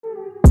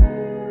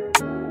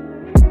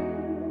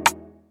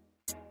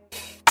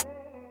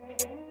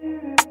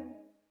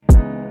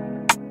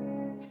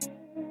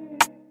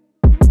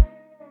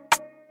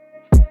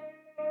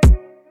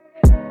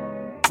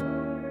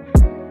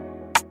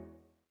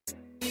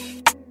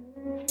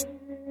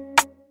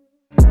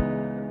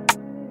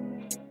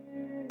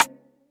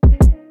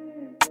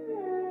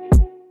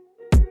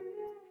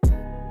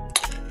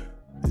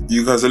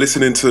You guys are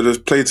listening to the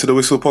Play to the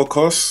Whistle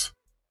podcast,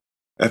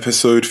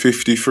 episode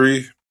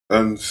 53,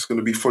 and it's going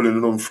to be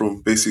following on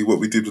from basically what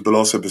we did with the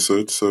last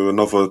episode, so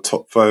another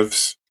top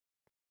fives.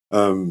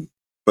 But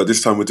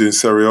this time we're doing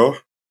Serie A,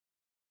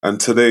 and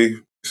today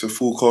it's a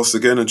full cast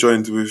again, and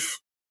joined with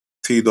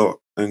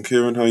T-Dot and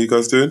Kieran. How are you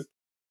guys doing?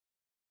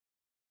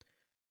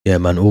 Yeah,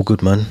 man, all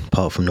good, man,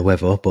 apart from the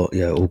weather, but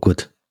yeah, all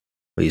good.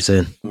 What are you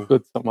saying?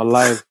 Good, I'm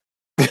alive.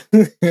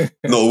 Not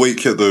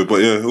awake yet though,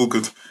 but yeah, all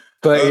good.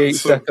 38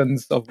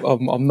 seconds.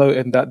 I'm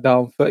noting that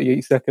down.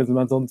 38 seconds,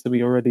 man's on to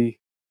me already.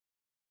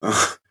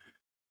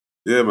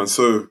 Yeah, man.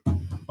 So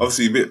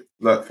obviously a bit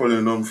like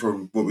following on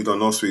from what we done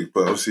last week,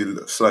 but obviously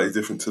slightly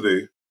different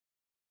today.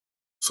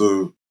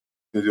 So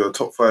we do our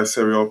top 5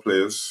 Serie A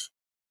players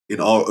in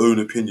our own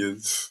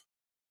opinions.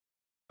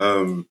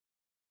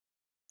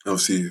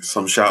 Obviously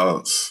some shout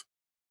outs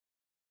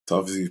to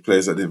obviously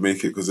players that didn't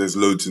make it, because there's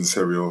loads in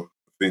Serie A. I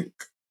think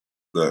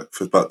that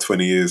for about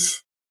 20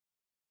 years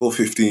or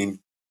 15,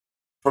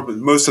 probably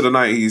most of the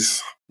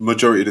 90s,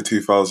 majority of the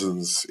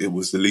 2000s, it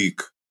was the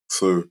league.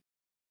 So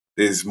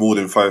there's more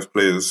than 5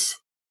 players.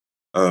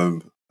 I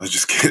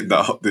just get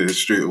that up there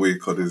straight away,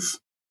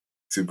 because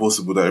it's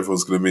impossible that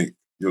everyone's going to make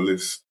your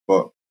list.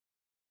 But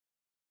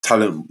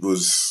talent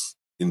was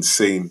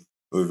insane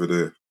over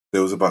there.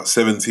 There was about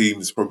 7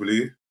 teams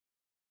probably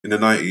in the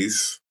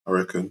 90s, I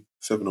reckon,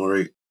 7 or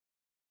 8,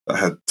 that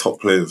had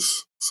top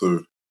players.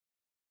 So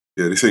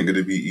yeah, this ain't going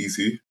to be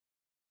easy.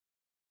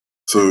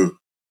 So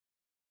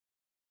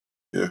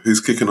yeah,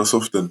 who's kicking us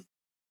off then?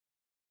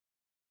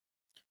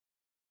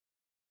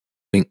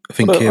 I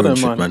think Kieran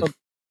should, man.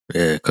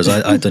 Yeah, because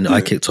I don't.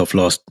 I kicked off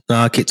last. No,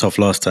 I kicked off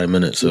last time,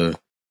 innit? So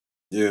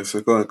yeah, so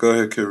go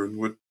ahead, Kieran.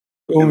 What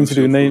want me to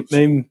do?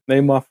 Name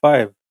my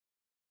 5.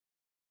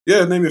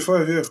 Yeah, name your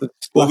 5. Yeah.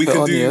 Well, we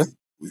could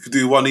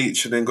do one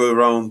each and then go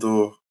around,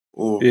 or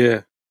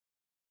yeah.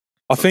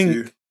 I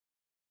think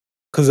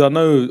because I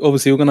know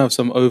obviously we're gonna have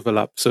some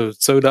overlap, so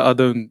that I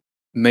don't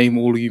name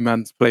all you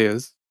man's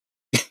players,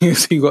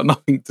 so you got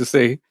nothing to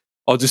say.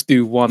 I'll just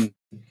do one.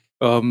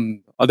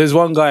 There's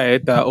one guy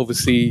that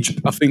obviously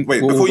I think.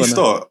 Wait, before you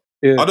start,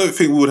 yeah. I don't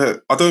think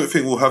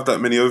we'll have that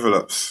many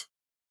overlaps.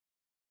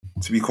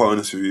 To be quite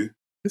honest with you,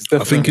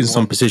 I think in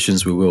some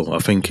positions we will. I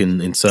think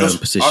in certain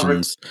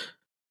positions,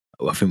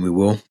 I think we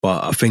will.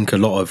 But I think a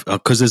lot of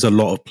because there's a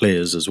lot of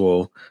players as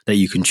well that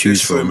you can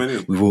choose from.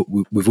 Many.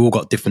 We've all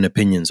got different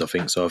opinions. I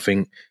think so. I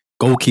think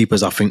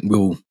goalkeepers. I think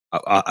will.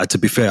 To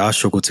be fair, I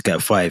struggle to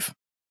get 5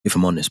 if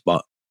I'm honest.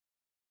 But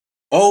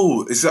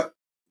is that?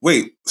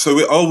 Wait, so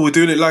we're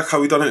doing it like how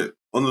we done it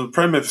on the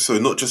Prem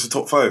episode, not just the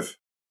top 5.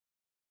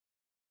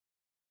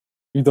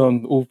 You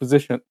done all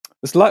positions.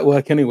 It's light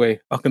work anyway.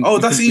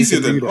 That's easier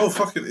then. Oh,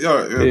 fuck it.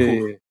 Yeah, cool.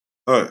 Yeah.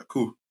 All right,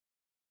 cool.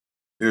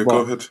 Yeah, go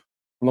ahead.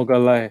 I'm not gonna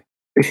lie.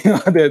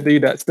 I didn't do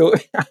that still.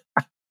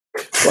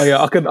 But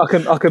yeah, I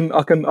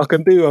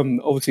can do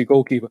obviously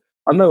goalkeeper.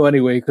 I know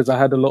anyway because I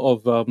had a lot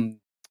of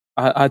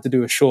I had to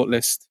do a short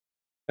list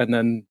and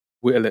then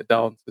whittle it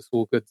down. So it's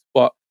all good.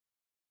 But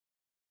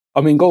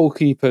I mean,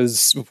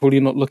 goalkeepers, we're probably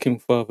not looking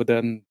further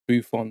than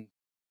Buffon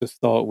to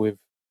start with.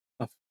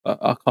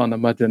 I can't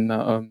imagine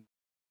that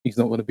he's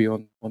not going to be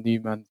on the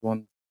man's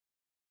one.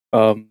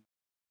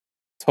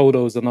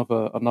 Toldo's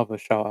another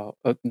shout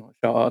out,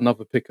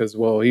 another pick as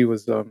well. He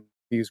was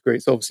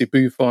great. So obviously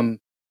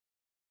Buffon,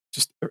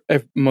 just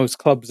most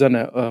clubs in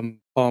it,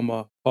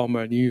 Parma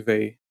and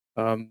Juve,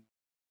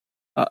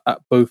 at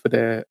both of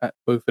their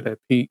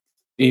peaks,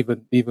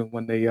 even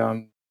when they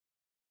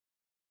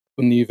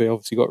when Juve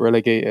obviously got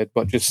relegated,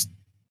 but just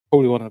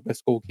probably one of the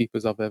best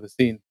goalkeepers I've ever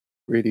seen.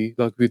 Really,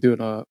 like we're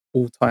doing a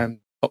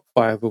all-time top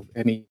 5 of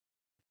any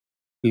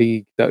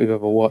league that we've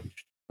ever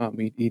watched.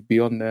 He'd be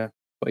on there.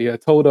 But yeah,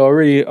 Toldo, I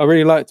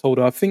really like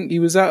Toldo. I think he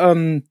was at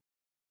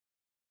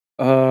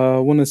I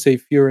want to say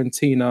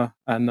Fiorentina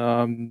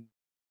and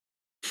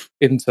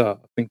Inter.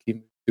 I think he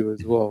moved to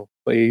as well.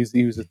 But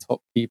he was a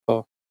top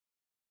keeper.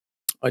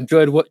 I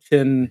enjoyed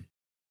watching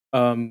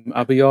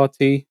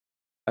Abbiati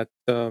at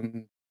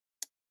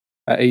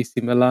AC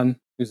Milan.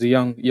 He was a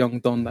young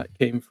don that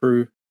came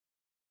through.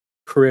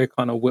 Career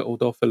kind of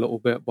whittled off a little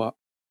bit, but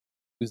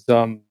he was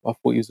I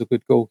thought he was a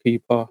good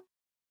goalkeeper.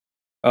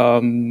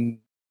 Then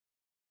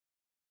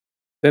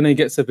it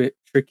gets a bit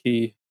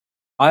tricky.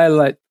 I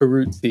like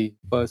Peruzzi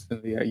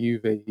personally at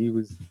Juve. He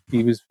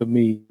was for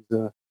me.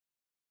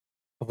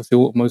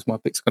 Obviously, most of my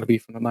picks are going to be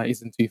from the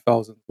 90s and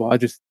 2000s, but I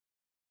just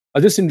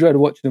enjoyed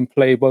watching him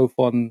play both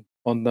on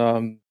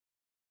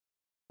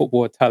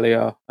Football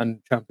Italia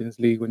and Champions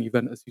League when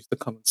Juventus used to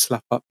come and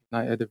slap up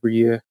United every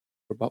year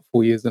for about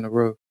 4 years in a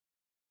row.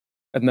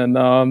 And then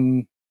I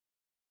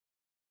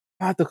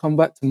had to come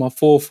back to my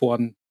 4th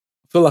one.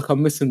 I feel like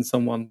I'm missing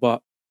someone,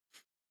 but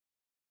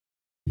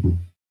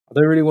I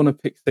don't really want to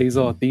pick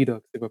Cesar Dida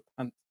because they were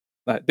pants.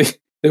 Like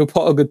they were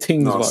part of good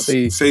teams, but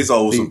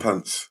Cesar wasn't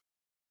pants.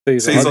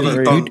 Cesar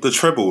done the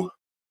treble.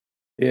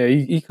 Yeah,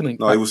 he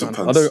couldn't. No, he wasn't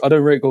pants. I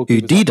don't rate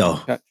goalkeepers.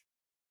 Dida.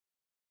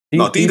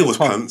 No, Dida was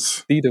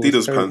pants. Dida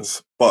was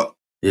pants. But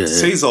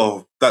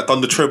Cesar that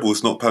done the treble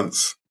is not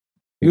pants.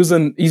 He's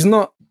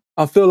not.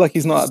 I feel like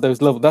he's not at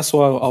those levels. That's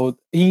why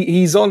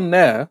he's on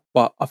there,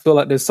 but I feel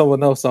like there's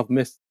someone else I've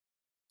missed.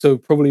 So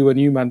probably when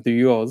you man do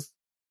yours,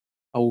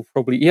 I will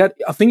probably. I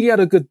think he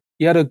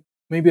had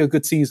maybe a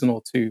good season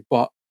or two,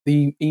 but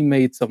he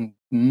made some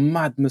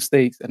mad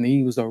mistakes and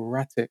he was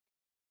erratic.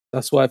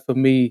 That's why for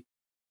me,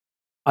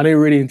 I didn't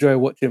really enjoy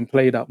watching him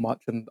play that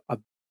much, and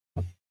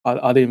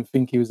I didn't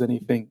think he was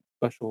anything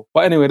special.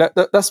 But anyway,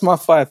 that's my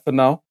 5 for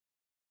now.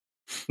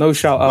 No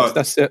shout outs.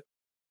 That's it.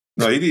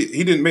 No,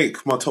 he didn't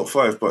make my top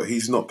 5, but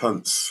he's not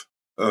pants.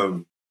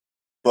 The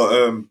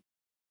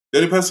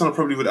only person I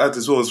probably would add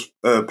as well is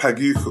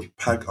Paguco.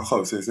 I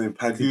can't say his name.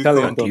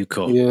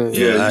 Paguco.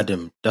 Yeah, add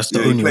him. That's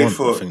the only one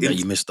I think that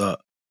you missed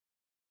out.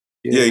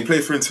 Yeah, he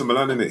played for Inter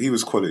Milan, innit? He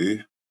was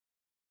quality.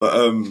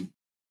 But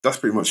that's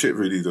pretty much it,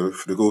 really, though,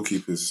 for the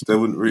goalkeepers. They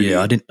wouldn't really.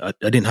 Yeah, I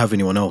didn't have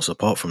anyone else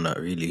apart from that,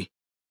 really.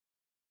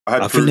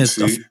 I think there's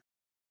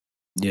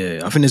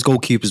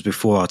goalkeepers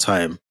before our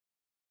time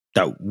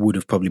that would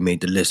have probably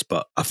made the list,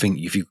 but I think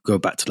if you go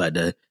back to like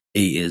the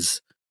 80s,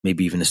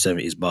 maybe even the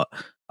 70s, but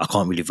I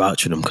can't really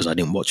vouch for them because I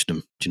didn't watch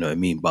them. Do you know what I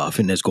mean? But I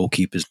think there's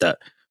goalkeepers that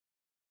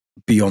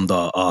beyond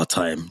our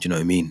time, do you know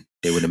what I mean?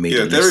 They would have made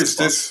the list. Yeah, there is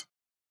this.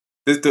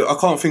 I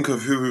can't think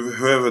of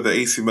whoever the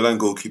AC Milan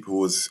goalkeeper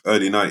was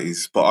early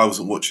 90s, but I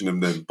wasn't watching them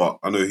then. But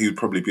I know he would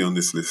probably be on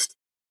this list.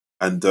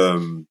 And I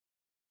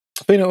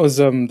think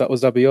that was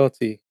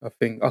Abbiati. I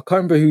think I can't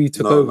remember who he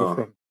took over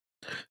from.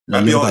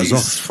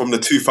 Abbiati's from the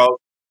 2000s.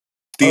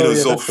 Dino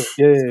Zoff.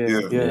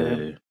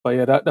 Yeah. But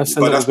yeah, that's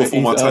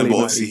before my time. But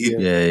obviously, he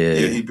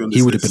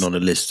would have been on the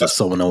list. That's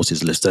someone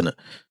else's list, isn't it?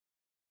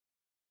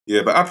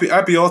 Yeah, but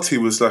Abbiati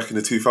was like in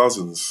the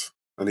 2000s.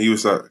 And he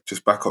was like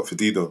just back up for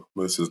Dido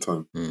most of the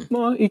time.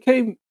 No, he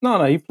came.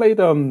 No, he played.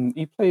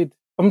 He played.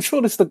 I'm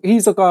sure he's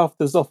the guy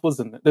after Zoff,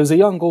 wasn't it? There was a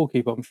young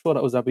goalkeeper. I'm sure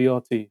that was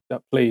Abbiati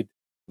that played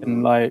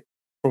in like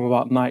from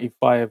about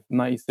 95,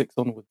 96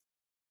 onwards.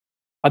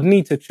 I'd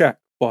need to check,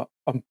 but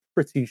I'm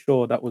pretty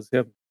sure that was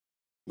him.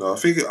 No, I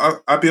think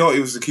Abbiati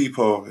was the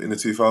keeper in the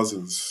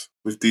 2000s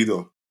with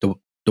Dido. The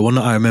one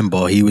that I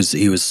remember, he was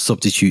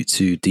substitute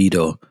to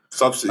Dido.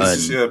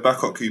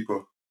 Backup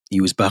keeper.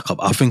 He was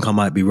backup. I think I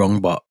might be wrong,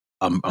 but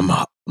I'm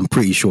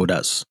pretty sure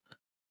that's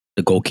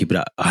the goalkeeper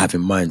that I have in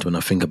mind when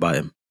I think about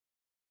him.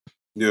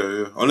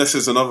 Yeah. Unless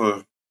there's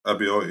another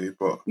Abbiati,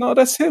 but no,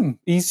 that's him.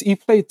 He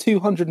played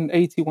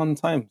 281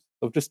 times.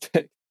 I've just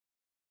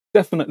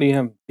definitely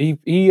him.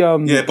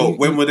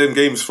 When were them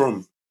games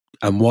from?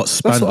 And what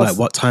span?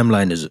 What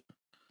timeline is it?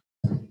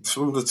 It's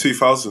from the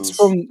 2000s.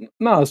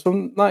 It's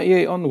from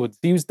 98 onwards.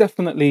 He was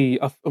definitely.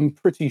 I'm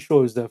pretty sure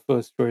he was their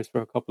first choice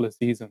for a couple of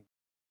seasons.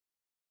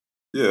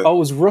 Yeah. Oh, it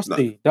was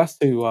Rossi. That's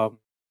who.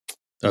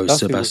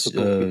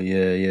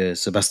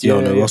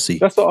 Sebastiano Rossi.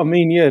 That's what I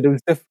mean. Yeah, there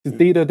was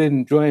Dida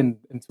didn't join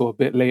until a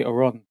bit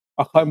later on.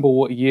 I can't remember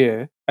what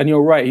year. And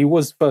you're right, he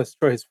was first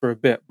choice for a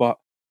bit, but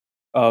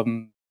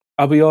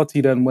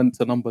Abbiati then went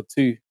to number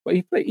 2. But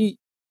he played. He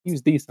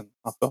was decent.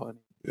 I felt.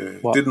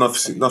 Did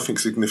nothing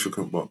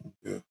significant, but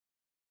yeah.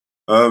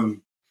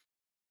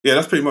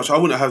 That's pretty much. I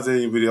wouldn't have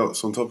anybody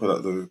else on top of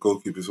that though.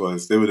 Goalkeepers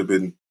wise, they would have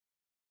been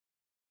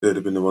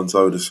the ones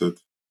I would have said.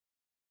 To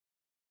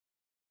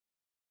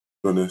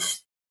be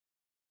honest.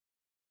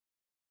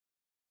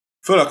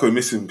 I feel like we're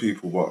missing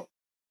people, but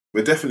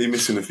we're definitely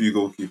missing a few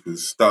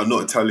goalkeepers that are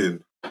not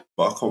Italian,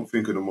 but I can't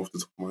think of them off the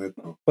top of my head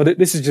now. But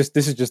this is just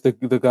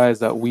the guys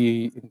that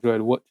we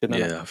enjoyed watching.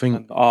 I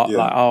think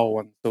like our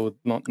one. So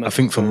not. I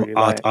think from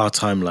our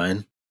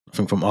timeline.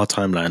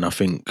 I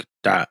think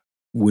that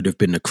would have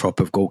been the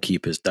crop of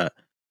goalkeepers that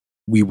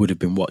we would have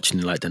been watching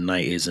in like the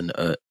 90s and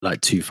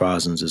like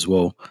 2000s as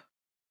well.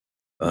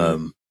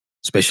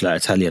 Especially like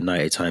Italian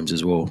 90 times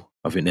as well.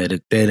 I think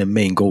they're the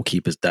main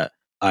goalkeepers that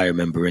I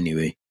remember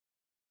anyway.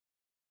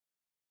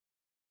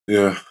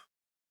 Yeah.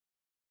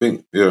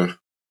 I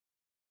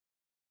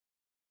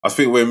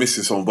think we're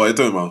missing someone, but it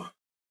don't matter.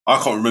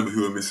 I can't remember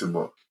who we're missing,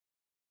 but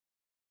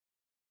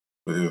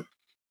yeah.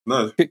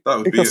 No, that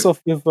would be kick us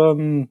off with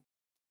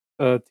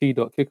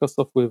T-Dot. Kick us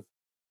off with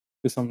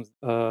some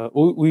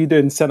we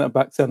doing centre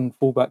backs and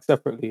full back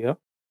separately, yeah?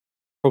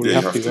 Probably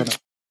have to.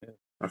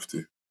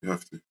 You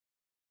have to.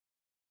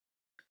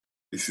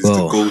 This is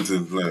the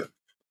golden,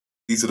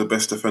 these are the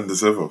best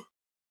defenders ever.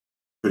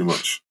 Pretty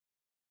much.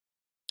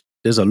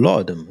 There's a lot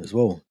of them as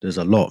well. There's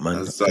a lot,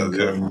 man.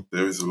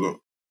 There is a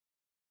lot.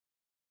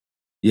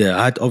 Yeah,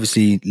 I had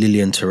obviously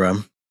Lilian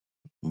Thuram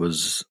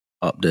was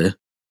up there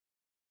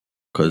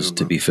because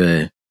to be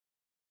fair,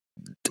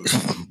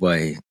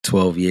 by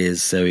 12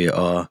 years Serie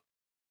A,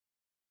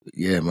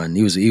 yeah, man,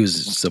 he was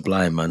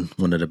sublime, man.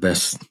 One of the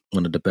best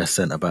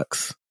centre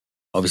backs.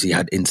 Obviously, he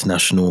had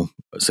international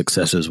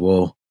success as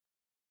well,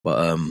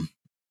 but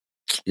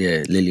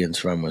Lilian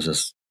Thuram was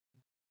just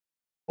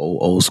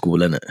old school,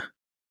 innit?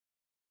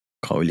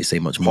 Can't really say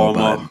much more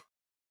about him.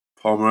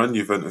 Palmer and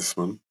Juventus,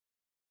 man.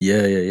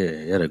 Yeah.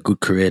 He had a good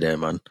career there,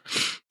 man.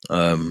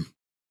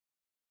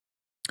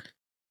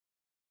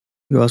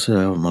 Who else did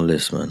I have on my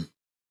list, man?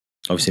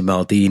 Obviously,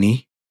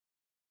 Maldini.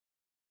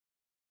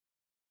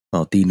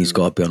 Maldini's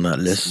got to be on that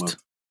list.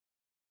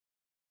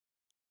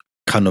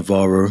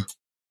 Cannavaro.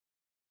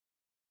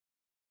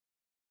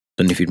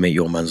 Don't know if you'd make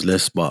your man's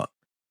list, but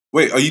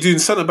wait, are you doing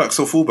centre backs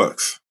or full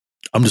backs?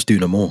 I'm just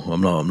doing them all.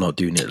 I'm not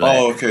doing it like.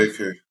 Oh, okay.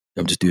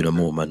 I'm just doing them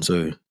all, man.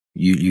 So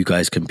you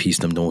guys can piece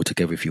them all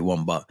together if you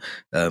want. But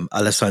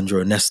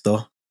Alessandro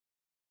Nesta.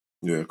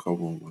 Yeah,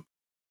 come on, man.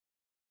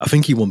 I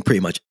think he won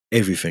pretty much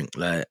everything,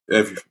 like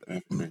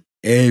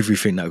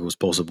everything that was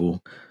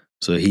possible.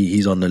 So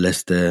he's on the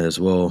list there as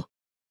well.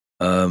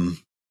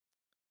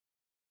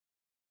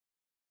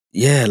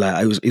 Yeah,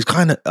 like it's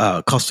kind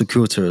of Costa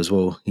Curta as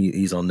well.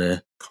 He's on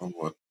there. Come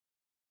on.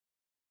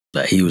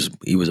 Like he was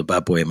a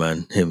bad boy,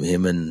 man.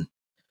 Him and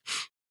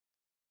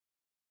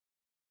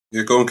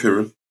yeah, go on,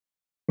 Kieran.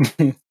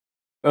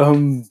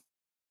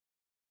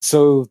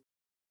 So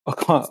I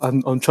can't.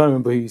 I'm trying to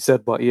remember who you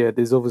said, but yeah,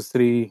 there's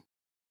obviously.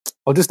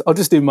 I'll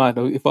just do mine.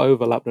 If I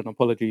overlap, then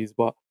apologies.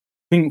 But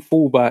I think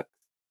fullback,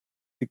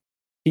 the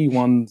key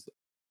ones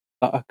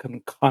that I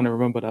can kind of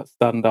remember that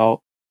stand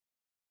out.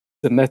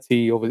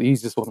 Zanetti, obviously,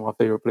 he's just one of my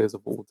favorite players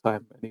of all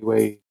time.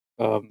 Anyway,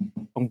 I'm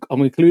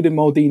including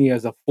Maldini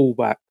as a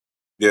fullback.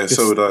 Yeah,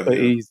 so would I.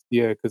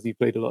 Because he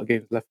played a lot of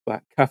games left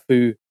back.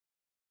 Cafu,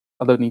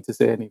 I don't need to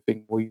say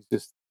anything.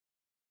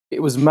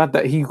 It was mad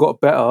that he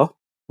got better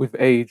with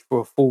age for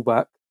a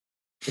fullback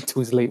into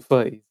his late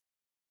 30s.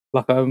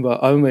 Like I remember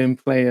him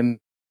playing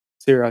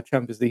Serie A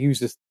Champions League.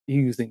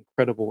 He was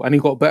incredible, and he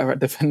got better at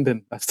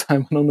defending as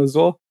time went on as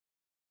well.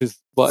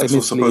 That's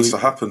what's supposed to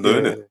happen, though,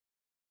 isn't it?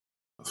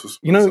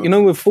 You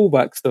know, with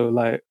fullbacks though,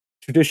 like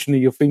traditionally,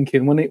 you're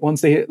thinking once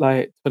they hit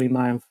like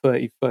 29,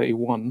 30,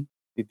 31,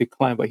 they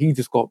decline. But he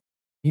just got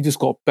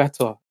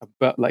better and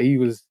better. Like he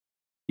was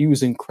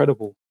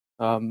incredible.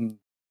 And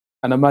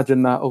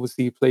imagine that.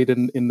 Obviously, he played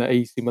in the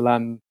AC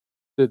Milan,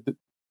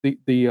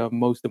 the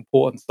most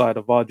important side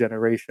of our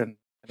generation,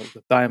 and it was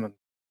the diamond.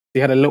 He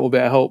had a little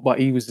bit of help, but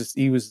he was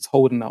just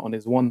holding that on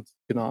his ones.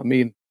 You know what I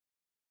mean?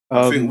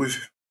 I think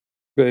with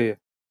yeah.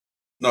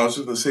 No, I was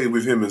just going to say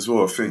with him as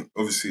well. I think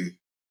obviously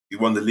he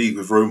won the league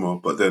with Roma,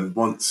 but then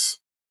once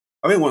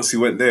he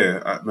went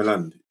there at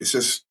Milan, it's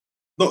just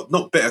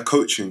not better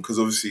coaching because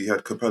obviously he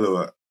had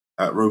Capello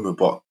at Roma,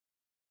 but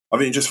I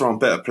mean just around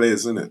better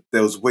players, isn't it?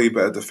 There was way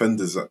better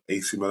defenders at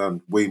AC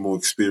Milan, way more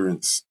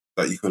experience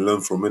that you can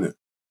learn from, innit?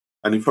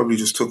 And he probably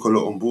just took a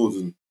lot on board,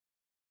 and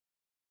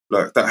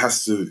like that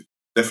has to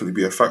definitely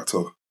be a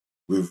factor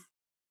with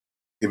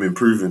him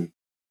improving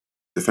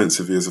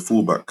defensively as a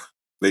fullback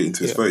late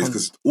into his 30s,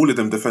 because all of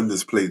them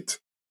defenders played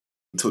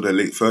until their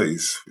late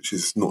 30s, which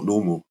is not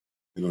normal,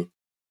 you know.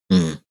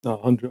 No,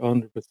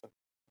 100%.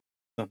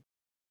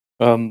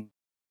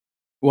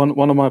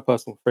 One of my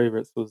personal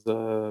favourites was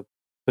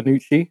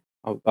Panucci.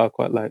 I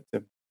quite liked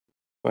him.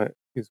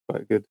 He's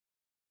quite good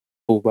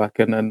fullback,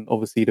 and then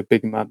obviously the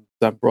big man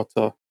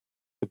Zambrotta,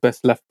 the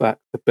best left back,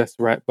 the best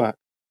right back.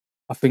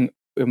 I think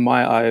in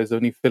my eyes,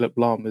 only Philipp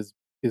Lahm is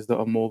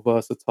a more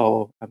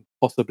versatile and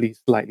possibly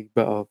slightly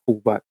better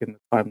fullback in the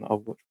time that I've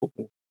watched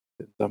football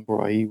than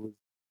Zambrotta. He was.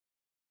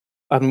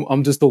 And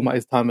I'm just talking about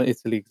his time at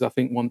Italy because I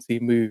think once he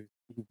moved,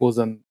 he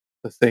wasn't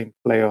the same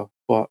player.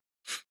 But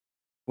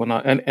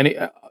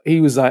he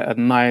was like a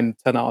 9,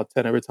 10 out of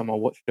 10 every time I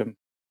watched him.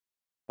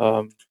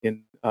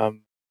 In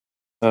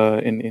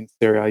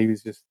Serie A, he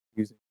was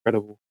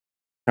incredible.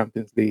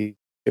 Champions League,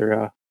 Serie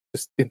A,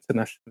 just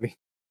internationally,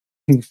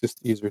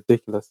 he's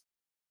ridiculous.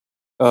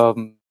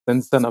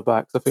 Then centre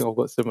backs, I think I've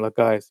got similar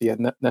guys. Yeah,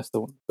 Nesta,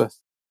 one of the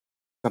best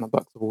centre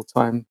backs of all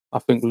time. I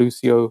think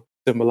Lucio,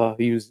 similar.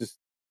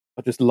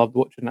 I just loved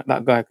watching that.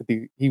 That guy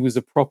he was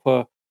a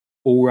proper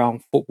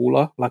all-round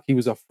footballer. Like he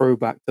was a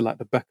throwback to like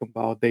the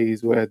Beckenbauer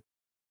days where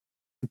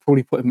you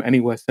probably put him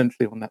anywhere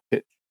centrally on that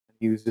pitch.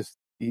 He was just,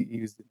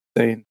 he was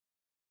insane.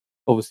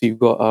 Obviously you've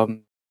got,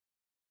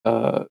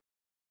 I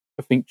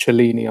think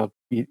Cellini,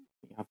 you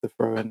have to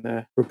throw in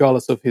there,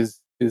 regardless of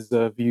his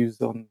views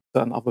on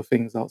certain other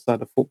things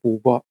outside of football.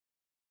 But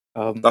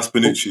that's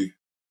Bonucci.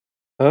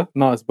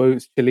 No, it's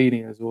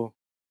Cellini as well.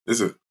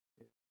 Is it?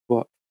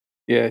 But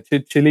yeah,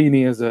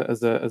 Cellini as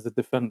a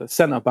defender,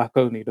 centre back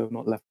only though,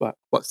 not left back,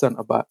 but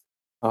centre back.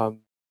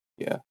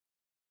 Yeah,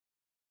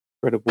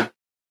 incredible.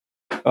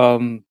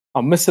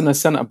 I'm missing a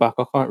centre back.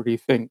 I can't really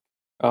think.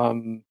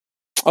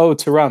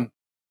 Thuram.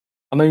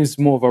 I know he's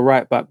more of a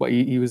right back, but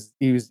he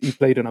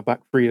played in a back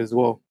three as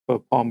well for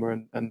Parma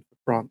and for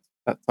France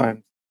at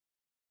times.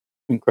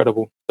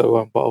 Incredible.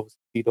 So, but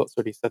obviously Dot's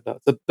already said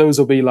that. So those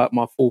will be like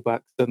my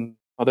fullbacks, and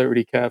I don't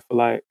really care for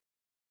like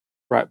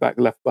right back,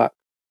 left back.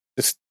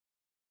 Just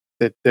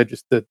they're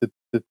just the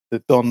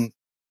Don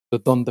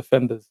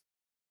defenders.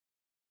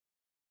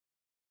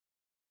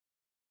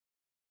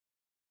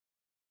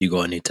 You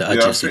got any to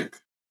add, Jesse?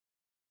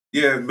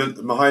 Yeah,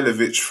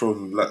 Mihailovic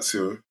from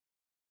Lazio.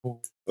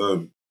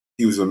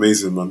 He was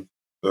amazing, man.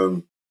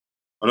 And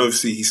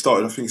obviously he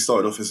started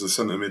off as a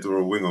centre mid or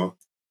a winger,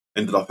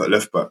 ended up at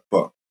left back,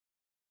 but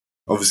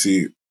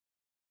obviously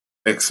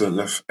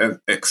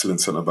excellent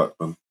centre back,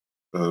 man.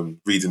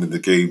 Reading in the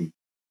game,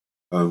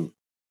 and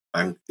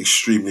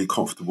extremely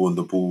comfortable on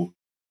the ball,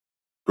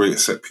 great at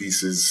set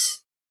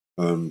pieces.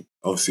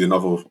 Obviously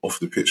another off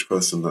the pitch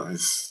person that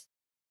is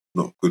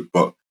not good.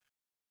 But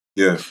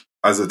yeah,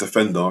 as a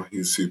defender, he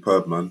was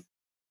superb, man.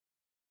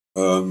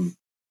 I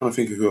don't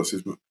think who else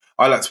is.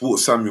 I liked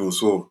Walter Samuel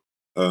as well.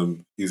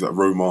 He was at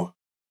Roma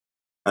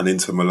and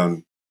Inter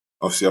Milan.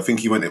 Obviously, I think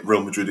he went at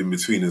Real Madrid in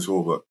between as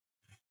well, but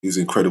he's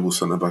an incredible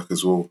centre back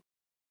as well.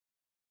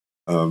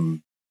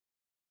 And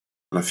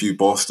a few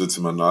bastards,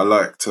 man. I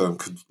liked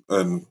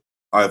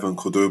Ivan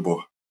Cordoba,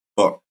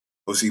 but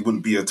obviously he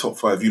wouldn't be a top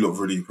five. You lot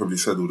already probably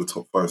said all the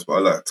top fives, but I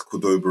liked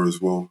Cordoba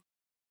as well.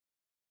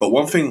 But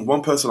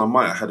one person I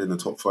might have had in the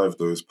top five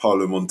though is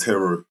Paulo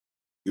Montero.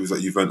 He was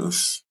at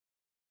Juventus.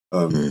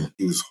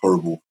 He was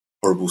horrible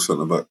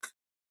centre back.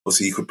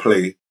 Obviously he could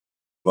play,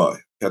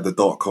 but he had the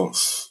dark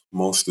arts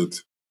mastered,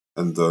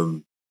 and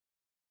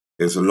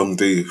it was a long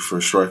day for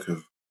a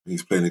striker.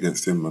 He's playing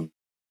against him, man.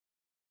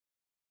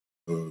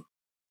 So,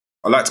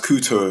 I liked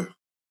Couto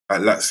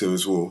at Lazio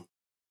as well.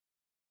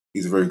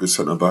 He's a very good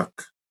centre back.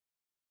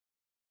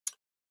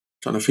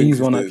 Trying to think.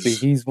 He's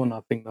one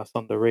I think that's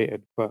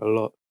underrated quite a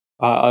lot.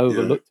 I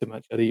overlooked him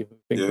actually. I didn't even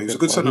think of he's it, a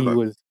good centre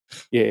back.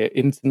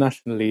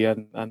 Internationally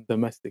and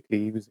domestically,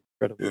 he was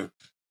incredible. Yeah,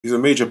 he's a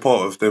major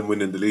part of them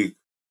winning the league,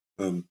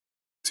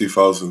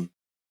 2000.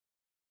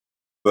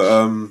 But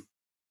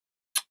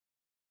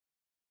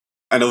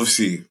and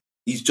obviously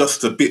he's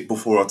just a bit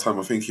before our time.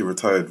 I think he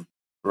retired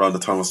around the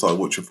time I started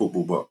watching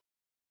football. But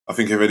I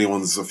think if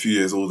anyone's a few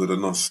years older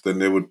than us, then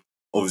they would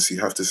obviously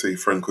have to say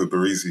Franco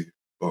Baresi.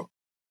 But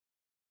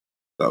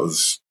that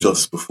was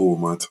just before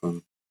my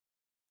time.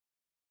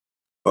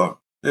 But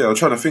yeah, I'm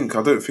trying to think.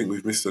 I don't think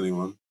we've missed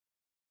anyone.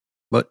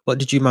 What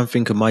did you, man,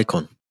 think of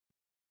Maicon?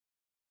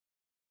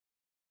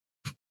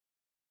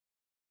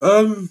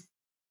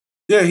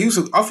 Yeah,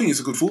 I think he's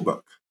a good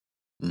fullback.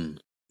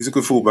 He's a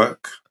good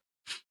fullback.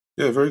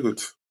 Yeah, very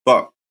good.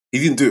 But he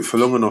didn't do it for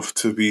long enough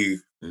to be.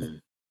 I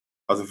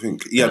don't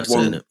think he had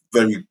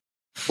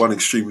one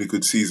extremely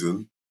good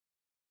season,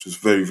 which was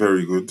very,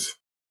 very good.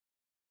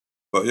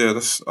 But yeah,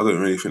 I don't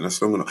really think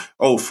that's long enough.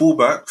 Oh,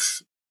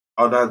 fullbacks,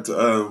 I'd add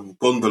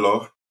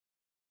Gondola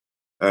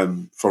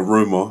from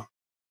Roma.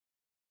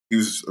 I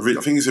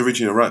think he's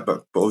originally a right back,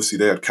 but obviously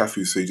they had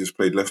Cafu, so he just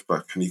played left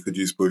back and he could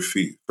use both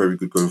feet. Very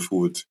good going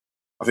forward.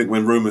 I think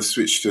when Roma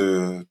switched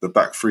to the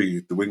back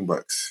three, the wing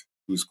backs,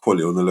 he was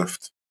quality on the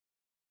left.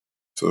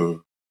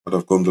 So I'd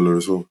have Gondola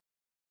as well.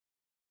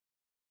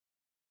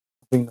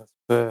 I think that's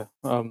fair.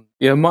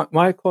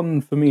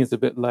 Maicon for me is a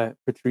bit like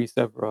Patrice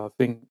Evra. I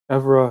think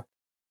Evra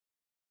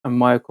and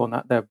Maicon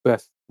at their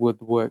best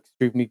would work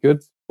extremely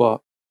good,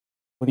 but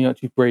when you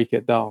actually break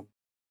it down,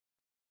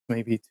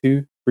 maybe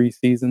 2-3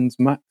 seasons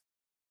max.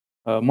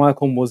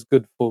 Maicon was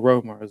good for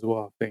Roma as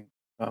well, I think,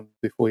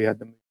 before he had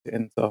the move to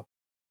Inter.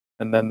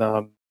 And then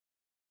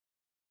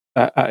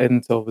at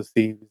Inter,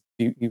 obviously,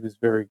 he was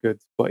very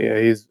good. But yeah,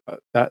 he's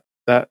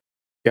that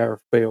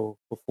Gareth Bale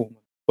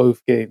performance,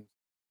 both games,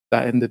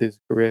 that ended his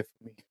career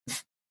for me.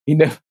 He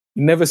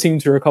never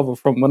seemed to recover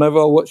from. Whenever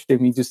I watched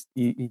him, he just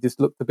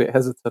looked a bit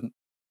hesitant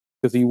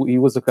because he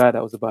was a guy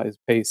that was about his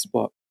pace.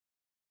 But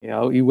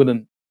yeah, he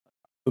wouldn't.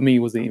 For me, he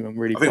wasn't even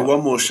really. I think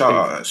one more shout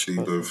out actually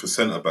though for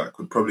centre back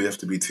would probably have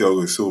to be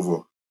Thiago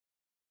Silva.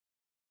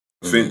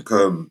 I think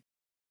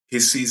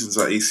his seasons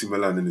at AC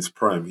Milan in his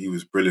prime, he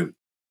was brilliant,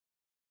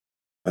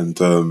 and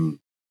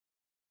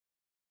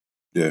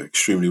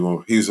extremely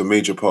well. He was a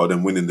major part of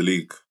them winning the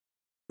league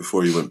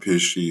before he went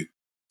PSG.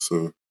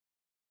 So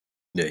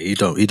yeah, he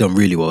done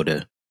really well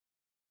there.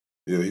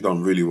 Yeah, he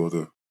done really well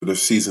there. For the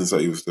seasons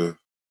that he was there.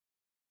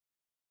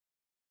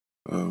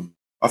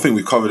 I think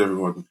we covered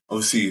everyone.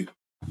 Obviously,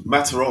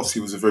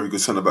 Materazzi was a very good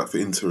centre back for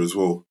Inter as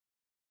well.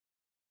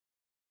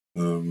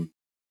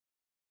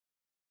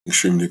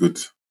 Extremely good,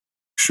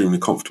 extremely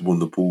comfortable on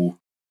the ball,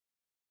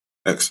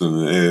 excellent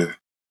in the air.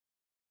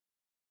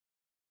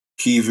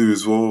 Kivu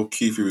as well.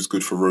 Kivu was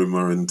good for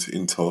Roma and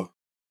Inter.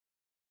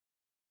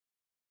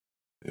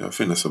 Yeah, I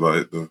think that's about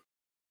it though.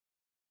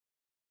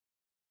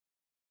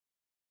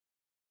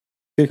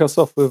 Kick us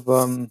off with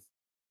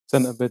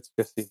centre mids,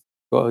 Jesse. It's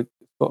got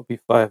to be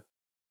 5.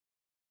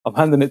 I'm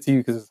handing it to you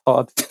because it's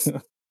hard.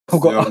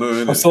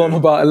 I saw him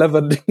about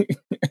 11.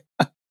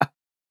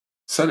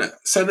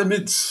 Centre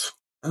mids.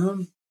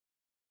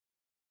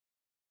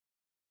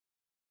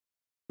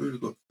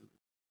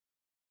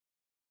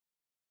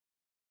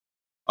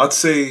 I'd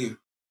say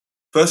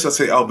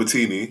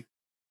Albertini.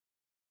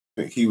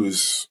 I think he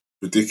was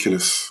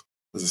ridiculous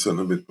as a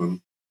centre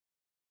midman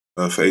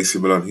for AC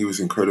Milan. He was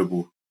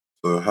incredible.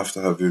 So I have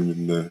to have him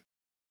in there.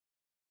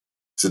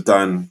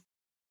 Zidane,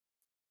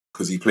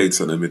 because he played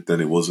centre mid,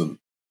 then it wasn't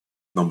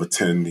number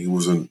 10. He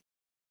was a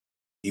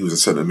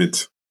centre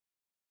mid.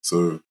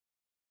 So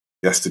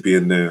he has to be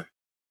in there.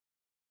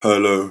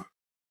 Pirlo,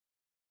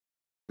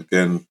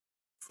 again,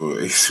 for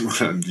AC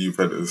Milan and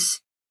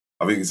Juventus.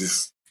 I think it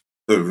just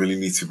don't really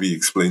need to be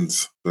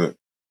explained. But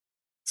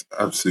it's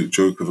an absolute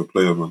joke of a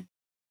player, man.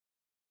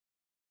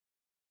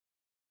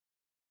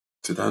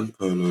 Zidane,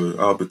 Pirlo,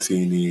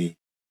 Albertini.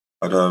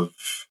 I'd have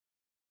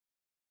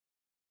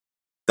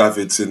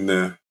Davids in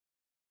there.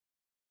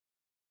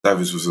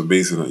 Davids was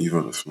amazing at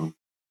Juventus, man.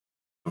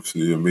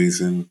 Absolutely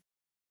amazing.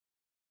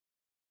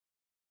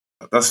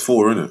 That's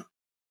 4, isn't it?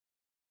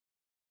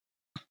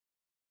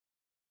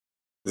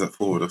 Is that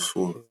 4? That's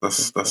 4.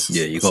 That's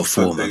yeah. You got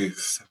 4, man.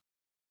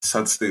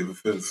 Sad state of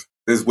affairs.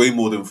 There's way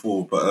more than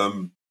 4, but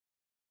and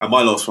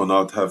my last one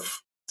I'd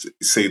have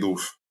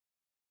Seedorf,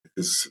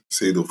 because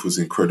Seedorf was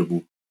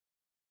incredible,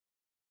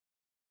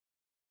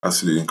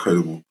 absolutely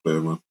incredible player,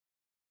 man.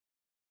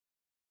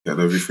 He had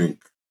everything.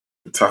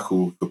 Could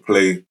tackle, could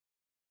play,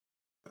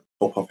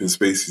 pop up in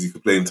spaces. He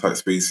could play in tight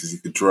spaces. He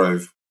could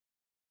drive.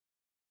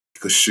 He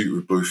could shoot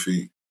with both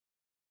feet.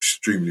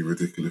 Extremely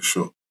ridiculous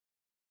shot.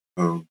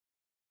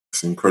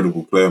 It's an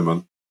incredible player,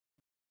 man.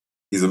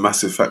 He's a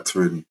massive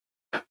factor in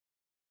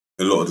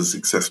a lot of the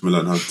success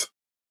Milan had.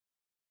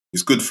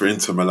 He's good for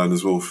Inter Milan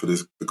as well for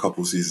the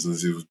couple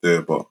seasons he was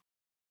there, but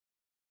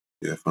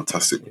yeah,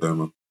 fantastic player,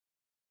 man.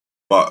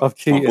 But I've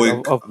cheated.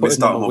 I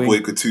missed out on my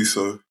boy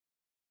Gattuso.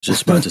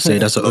 Just about to say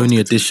that's the only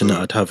addition that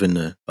I'd have in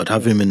there. I'd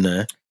have him in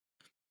there,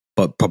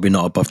 but probably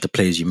not above the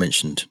players you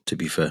mentioned, to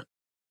be fair.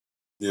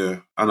 Yeah,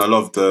 and I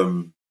loved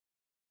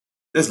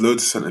there's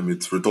loads of centre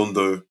mids.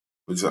 Redondo,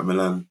 who's at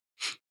Milan.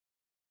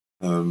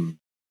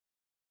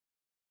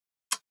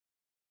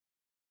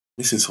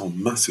 Missing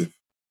someone massive.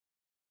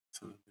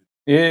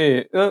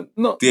 Yeah,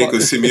 not Diego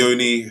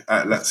Simeone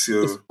at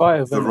Lazio.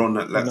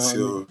 Veron at Lazio. You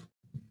know what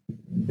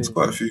I mean? It's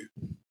quite a few.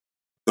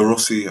 De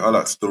Rossi, I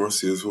liked De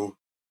Rossi as well. To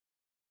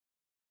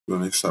be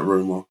honest, at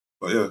Roma.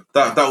 But yeah,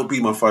 that would be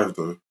my 5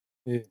 though.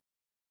 Yeah.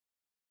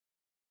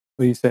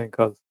 What are you saying,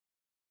 cuz?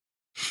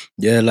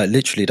 Yeah, like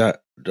literally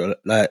that.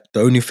 Like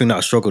the only thing that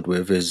I struggled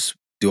with is,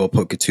 do I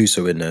put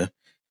Gattuso in there?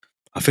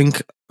 I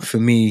think for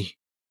me,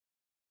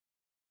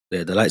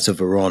 yeah, the likes of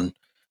Veron,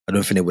 I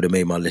don't think they would have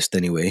made my list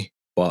anyway.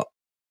 But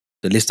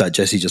the list that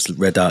Jesse just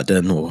read out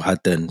then or had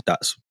then,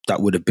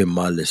 that would have been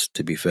my list,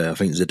 to be fair. I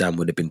think Zidane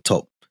would have been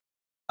top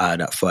out of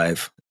that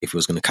 5 if he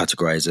was going to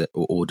categorize it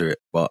or order it.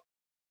 But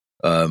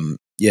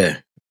yeah,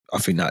 I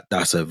think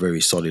that's a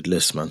very solid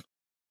list, man.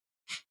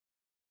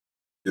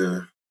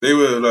 Yeah, they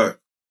were like,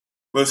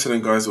 most of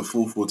them guys were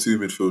 4-4-2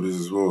 midfielders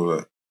as well,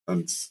 like,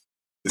 and just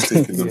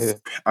taking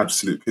the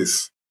absolute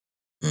piss.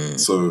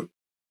 So,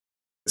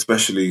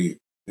 especially,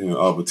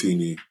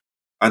 Albertini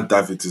and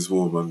David as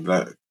well, man.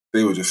 Like,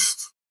 they were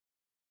just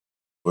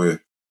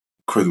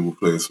incredible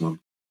players, man.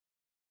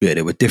 Yeah,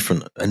 they were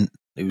different, and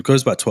it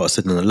goes back to what I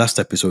said in the last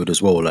episode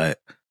as well. Like,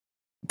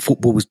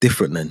 football was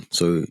different then,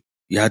 so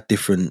you had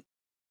different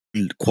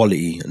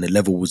quality, and the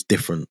level was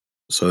different.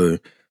 So,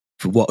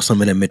 for what some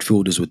of them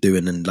midfielders were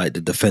doing, and like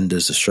the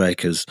defenders, the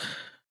strikers,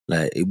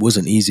 like it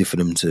wasn't easy for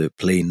them to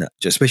play in that,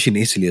 especially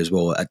in Italy as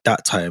well. At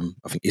that time,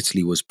 I think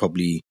Italy was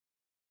probably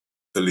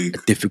the league.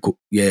 It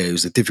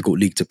was a difficult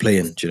league to play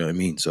in. Do you know what I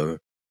mean? So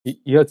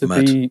you had to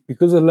be,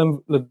 because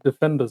the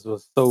defenders were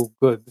so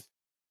good,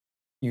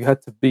 you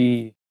had to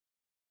be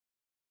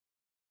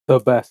the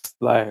best.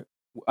 Like,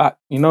 like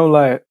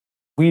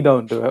we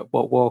don't do it,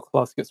 but world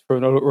class gets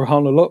thrown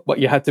around a lot. But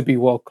you had to be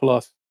world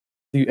class,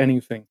 do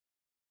anything,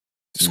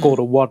 score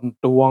the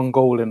one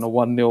goal in the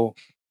 1-0,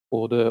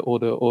 or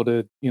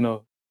the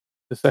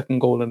the second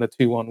goal in the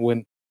 2-1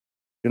 win.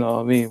 You know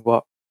what I mean?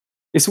 But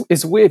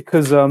it's weird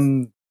because I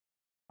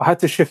had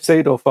to shift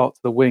Seedorf out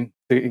to the wing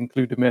to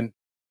include him in,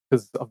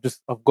 because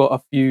I've got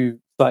a few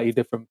slightly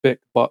different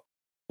picks. But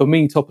for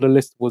me, top of the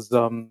list was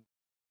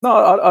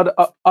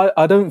no,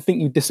 I don't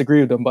think you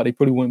disagree with them, but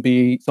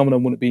some of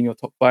them wouldn't be in your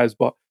top 5s.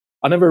 But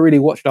I never really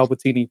watched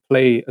Albertini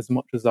play as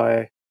much as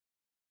I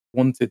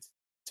wanted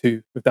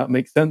to, if that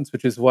makes sense,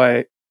 which is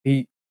why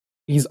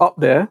he's up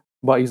there,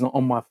 but he's not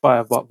on my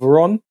 5. But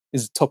Veron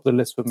is top of the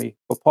list for me.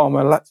 For Parma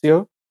and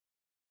Lazio,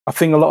 I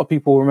think a lot of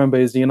people remember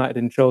his United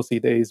and Chelsea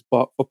days,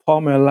 but for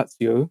Parma and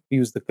Lazio, he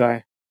was the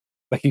guy.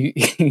 Like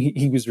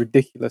he was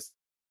ridiculous.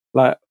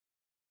 Like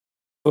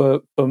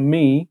for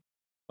me,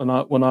 when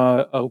I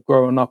was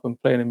growing up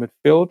and playing in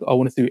midfield, I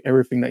wanted to do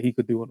everything that he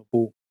could do on the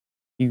ball.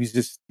 He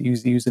was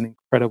an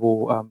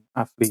incredible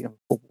athlete and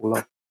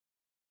footballer.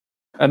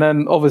 And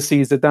then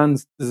obviously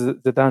Zidane's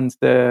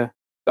there.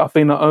 I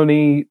think the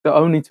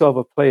only 2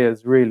 other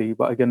players really,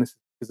 but again, this is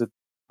because of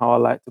how I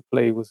like to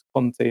play, was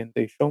Conte and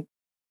Deschamps.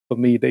 For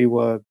me, they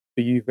were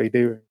Juve.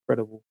 They were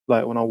incredible.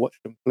 Like when I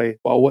watched them play,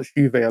 but I watched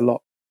Juve a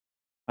lot,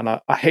 and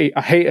I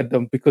hated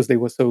them because they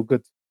were so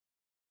good.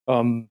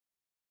 So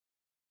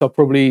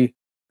probably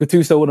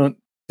Gattuso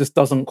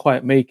doesn't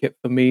quite make it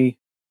for me.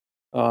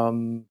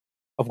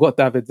 I've got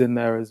Davids in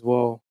there as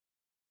well.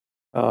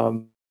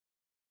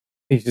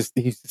 He's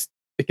just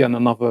again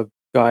another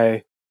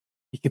guy.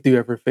 He could do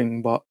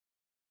everything, but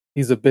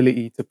his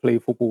ability to play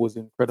football was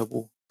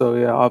incredible. So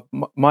yeah, I've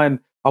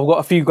got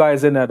a few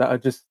guys in there that are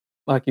just,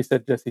 like you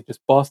said, Jesse, just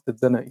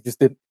bastards, innit?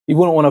 You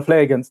wouldn't want to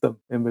play against them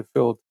in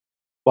midfield.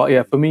 But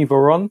yeah, for me,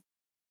 Veron,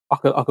 I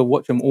could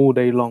watch him all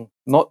day long.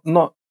 Not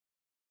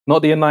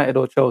the United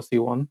or Chelsea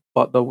one,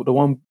 but the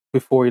one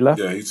before he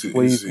left. Yeah,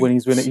 when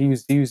he's winning,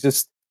 he was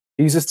just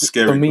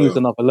for me, he's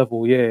another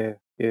level. Yeah.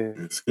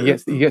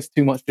 He gets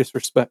too much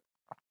disrespect,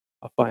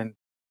 I find.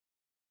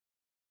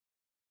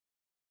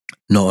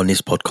 Not on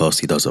this podcast,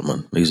 he doesn't,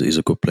 man. He's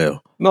a good player.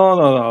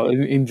 No.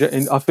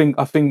 I think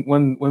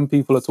when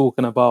people are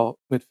talking about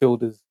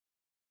midfielders,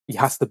 he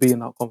has to be in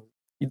that conversation.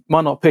 You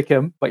might not pick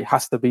him, but he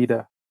has to be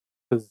there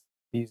because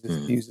he's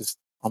just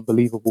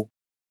unbelievable.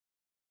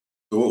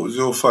 So what was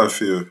your 5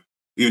 for you?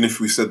 Even if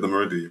we said them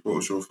already, what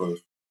was your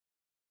 5?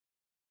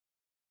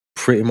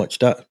 Pretty much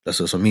that. That's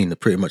what I mean.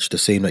 Pretty much the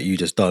same that you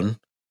just done.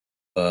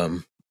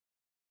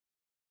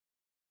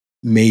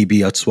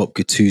 Maybe I'd swap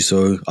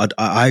Gattuso.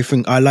 I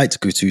think I liked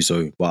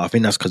Gattuso, but I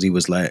think that's because he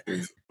was like,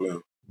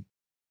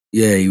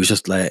 yeah, he was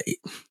just like,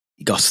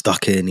 he got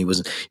stuck in. He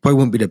probably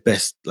wouldn't be the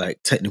best like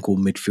technical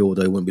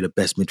midfielder. He wouldn't be the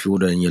best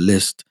midfielder in your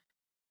list,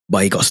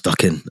 but he got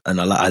stuck in, and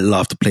I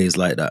loved players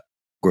like that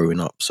growing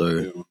up.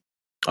 So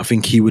I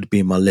think he would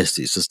be in my list.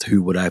 It's just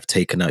who would I have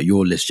taken out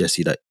your list,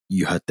 Jesse, that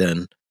you had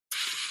then?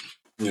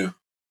 Yeah,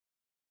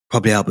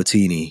 probably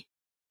Albertini.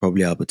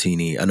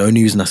 And the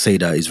only reason I say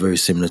that is very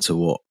similar to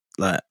what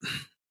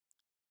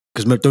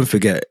because don't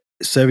forget,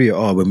 Serie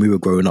A when we were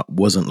growing up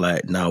wasn't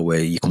like now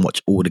where you can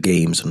watch all the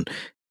games and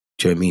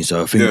do you know what I mean?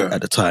 So I think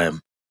at the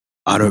time,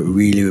 I don't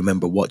really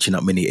remember watching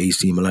that many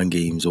AC Milan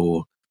games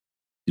or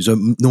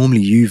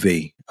normally Juve,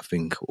 I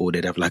think, or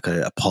they'd have like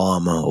a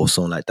Parma or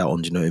something like that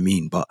on, do you know what I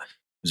mean? But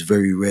it was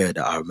very rare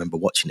that I remember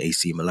watching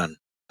AC Milan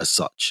as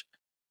such.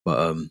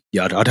 But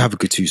yeah, I'd have a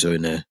Gattuso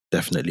in there,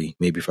 definitely.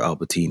 Maybe for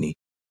Albertini.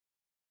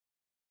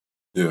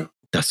 Yeah.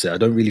 That's it. I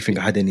don't really think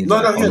I had any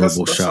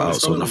honourable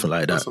shout-outs or nothing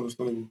like that.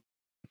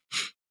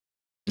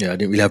 Yeah, I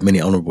didn't really have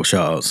many honourable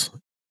shout-outs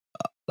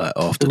like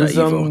after that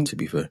either, to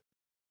be fair.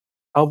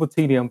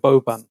 Albertini and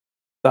Boban,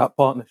 that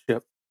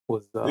partnership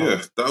was...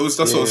 that's what I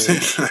was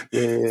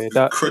saying.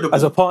 That, incredible.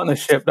 As a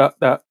partnership,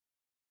 that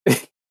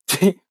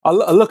I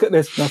look at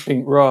this and I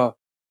think,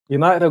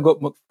 United have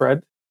got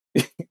McFred.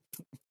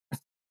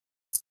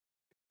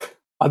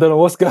 I don't know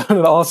what's going on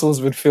in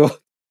Arsenal's midfield.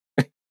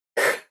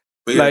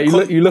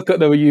 You look at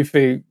them and you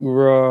think,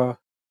 No,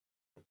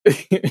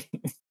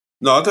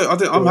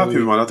 I'm happy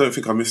with mine. I don't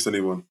think I missed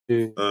anyone.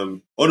 Yeah.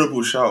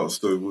 Honourable shout-outs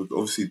though, with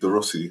obviously De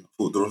Rossi. I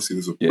thought De Rossi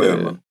was a player,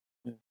 man.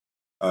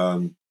 Yeah.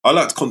 I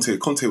liked Conte.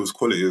 Conte was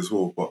quality as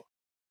well, but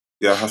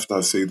yeah, I have to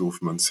have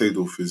Seedorf, man.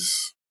 Seedorf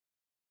is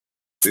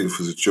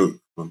a joke,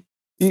 man.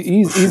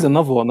 He's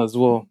another one as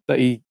well that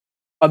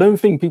I don't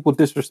think people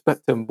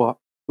disrespect him, but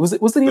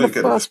wasn't he the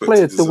first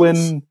player to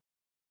win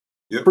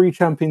 3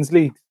 Champions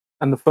League?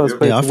 And the first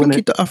player to win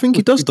it. I think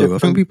he does, though. I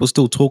think people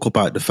still talk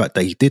about the fact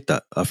that he did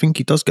that. I think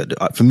he does get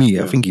for me,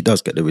 I think he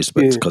does get the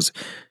respect because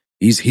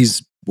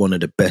he's one of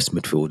the best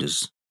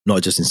midfielders,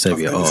 not just in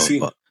Serie A.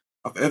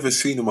 I've ever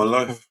seen in my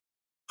life.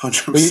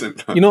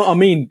 100%. You know what I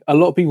mean? A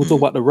lot of people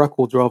talk about the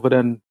records rather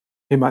than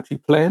him actually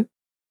playing.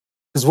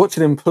 Because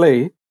watching him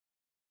play,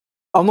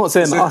 I'm not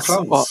saying us,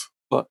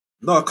 but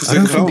no, because I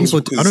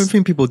don't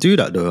think people do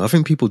that though. I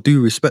think people do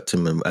respect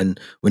him, and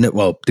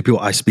the people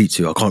I speak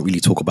to, I can't really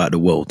talk about the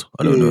world.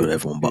 I don't know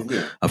everyone, but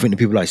I think the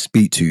people I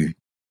speak to,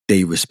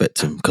 they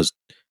respect him because,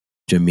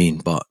 do you know what I mean?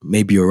 But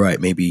maybe you're right.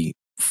 Maybe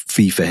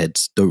FIFA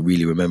heads don't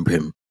really remember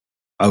him.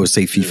 I would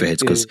say FIFA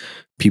heads because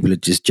people are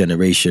just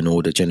generation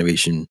or the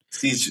generation.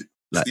 These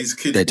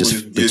kids, they're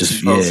just they're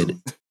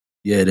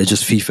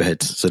just FIFA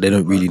heads, so they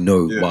don't really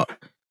know. But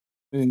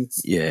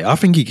I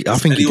think he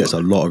gets a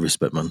lot of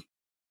respect, man.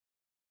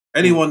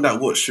 Anyone that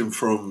watched him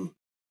from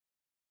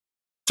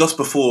just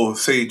before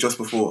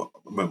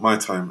my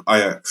time,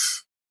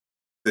 Ajax,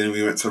 then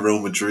we went to Real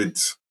Madrid,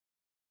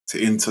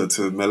 to Inter,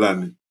 to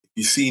Milan. If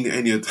you've seen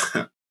any of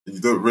that and you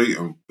don't rate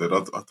him, then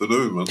I don't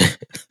know, man.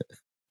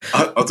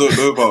 I don't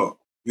know about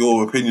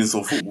your opinions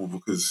on football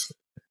because...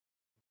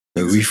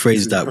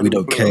 rephrase that. We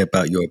don't care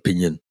about your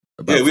opinion.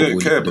 About we don't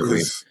care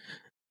because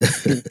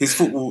his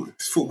football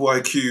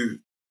IQ,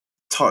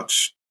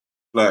 touch,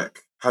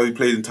 like how he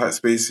played in tight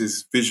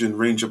spaces, vision,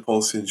 range of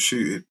pulsing,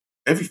 shooting,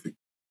 everything.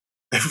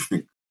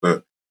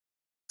 But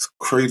it's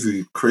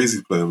crazy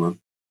player, man.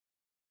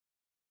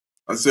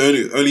 That's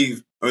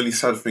the only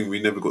sad thing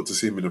we never got to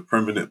see him in a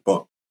Prem minute,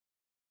 but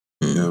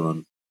yeah,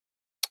 man.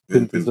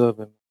 Didn't deserve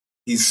him.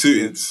 He's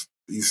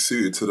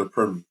suited to the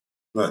Prem,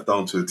 like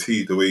down to a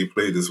T, the way he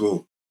played as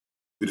well.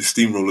 With the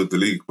steamroller the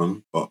league,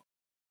 man. But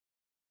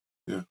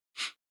yeah.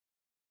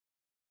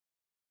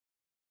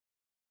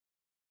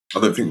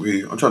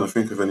 I'm trying to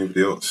think of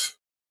anybody else.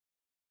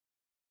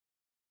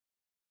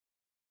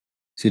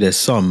 See, there's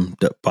some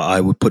but I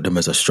would put them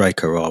as a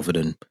striker rather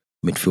than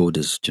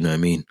midfielders. Do you know what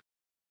I mean?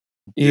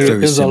 Yeah,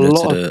 there's a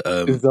lot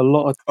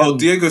of.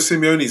 Diego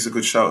Simeone's a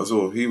good shout as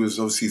well. He was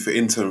obviously for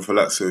Inter and for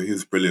Lazio. He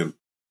was brilliant.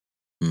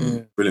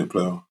 Brilliant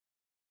player.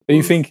 Are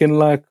you thinking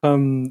like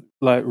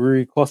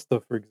Rui Costa,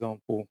 for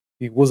example?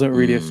 He wasn't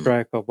really a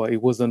striker, but he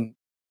wasn't.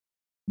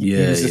 He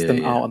was just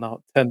an out and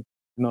out 10.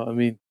 You know what I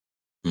mean?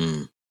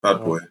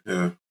 Bad boy.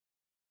 Yeah.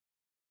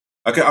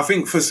 Okay, I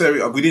think for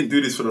Serie A, we didn't do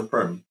this for the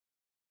Prem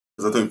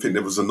because I don't think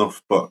there was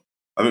enough. But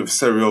I mean, for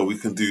Serie A, we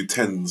can do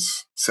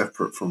 10s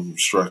separate from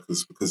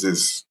strikers because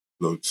there's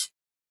loads.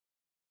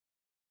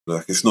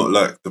 Like it's not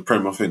like the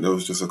Prem. I think there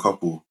was just a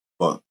couple,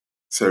 but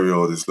Serie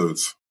A there's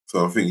loads.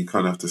 So I think you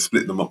kind of have to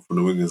split them up from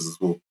the wingers as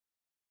well.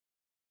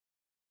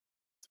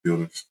 be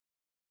honest.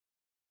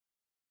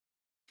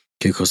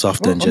 Kick us off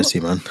then, Jesse,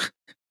 man.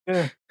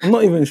 Yeah, I'm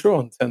not even sure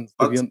on 10s.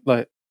 To be honest,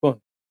 like, go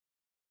on.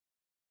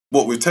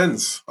 What with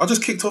 10s? I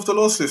just kicked off the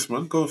last list,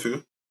 man. Go on,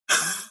 Theo.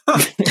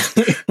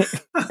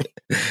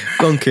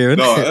 Go on, Kieran.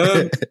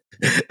 No,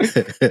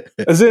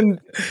 as in,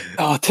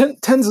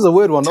 10s is a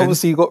weird one.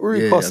 Obviously, you got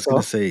Rui Costa. I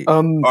was gonna say.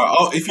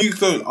 Right, if you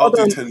don't, I'll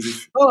do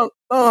 10s. No,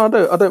 I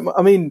don't.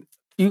 I mean,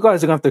 you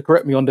guys are gonna have to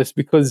correct me on this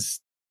because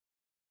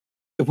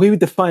the way we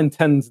define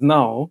 10s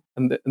now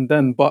and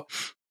then, but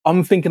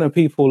I'm thinking of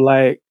people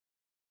like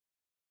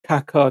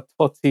Kaka,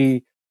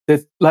 Totti.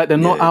 They're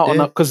not out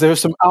and out because there are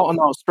some out and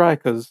out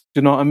strikers. Do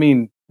you know what I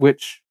mean?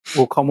 Which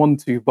we'll come on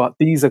to, but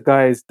these are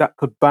guys that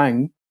could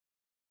bang,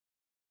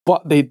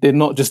 but they're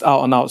not just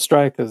out and out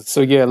strikers.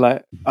 So yeah,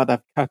 like I'd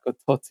have Kaka,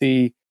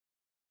 Totti,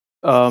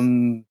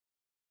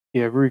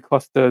 Rui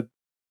Costa.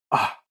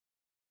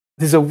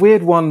 There's a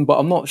weird one, but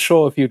I'm not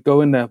sure if you'd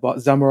go in there. But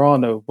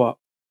Zamorano, but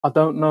I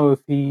don't know if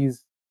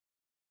he's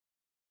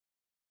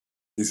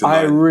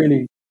I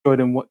really enjoyed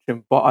him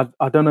watching, but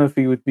I don't know if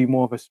he would be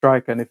more of a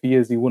striker, and if he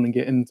is, he wouldn't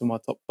get into my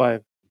top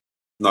 5.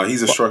 No,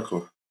 he's a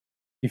striker.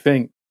 You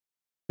think?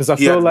 Because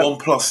he feel had like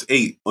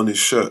 1+8 on his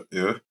shirt,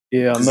 yeah.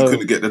 Yeah, because he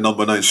couldn't get the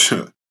number 9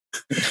 shirt.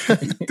 He's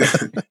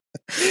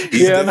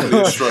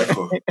definitely a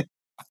striker.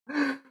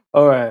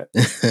 All right.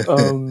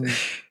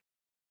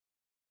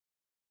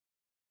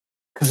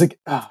 Because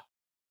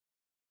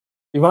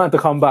you might have to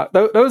come back.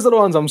 Those are the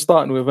ones I'm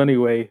starting with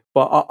anyway.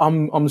 But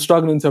I'm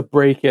struggling to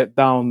break it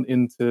down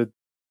into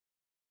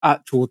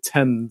actual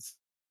 10s,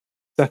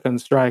 second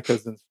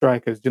strikers and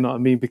strikers. Do you know what I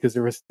mean? Because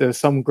there's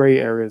some grey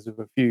areas with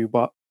a few,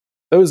 but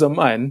those are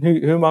mine.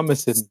 Who am I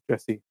missing,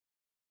 Jesse?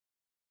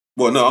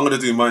 Well, no, I'm going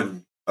to do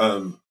mine.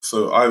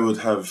 So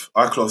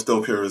I class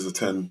Del Piero as a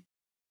 10.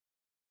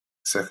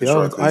 Second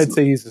striker. I'd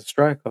say he's a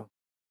striker.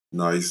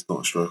 No, he's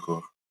not a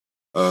striker.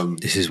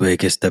 This is where it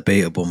gets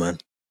debatable, man.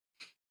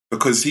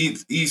 Because he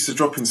used to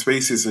drop in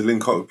spaces and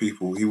link up with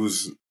people. He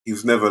was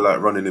never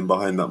like running in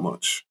behind that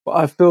much. But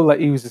I feel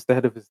like he was just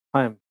ahead of his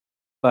time.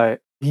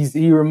 Like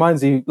he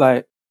reminds me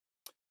like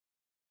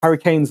Harry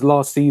Kane's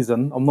last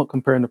season. I'm not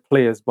comparing the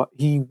players, but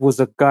he was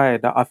a guy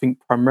that I think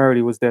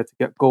primarily was there to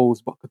get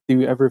goals, but could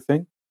do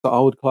everything. So I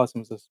would class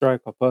him as a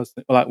striker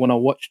personally. Like when I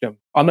watched him,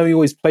 I know he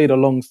always played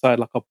alongside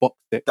like a box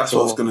six. That's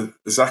what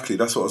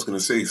I was gonna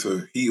say.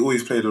 So he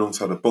always played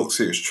alongside a box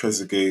six,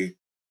 Trezeguet,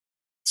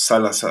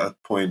 Salas at a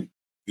point,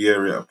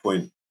 Vieira at a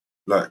point.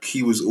 Like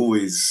he was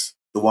always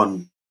the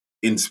one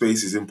in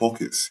spaces, in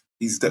pockets.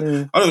 I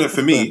don't know.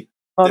 For me,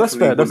 that's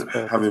fair.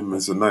 Have him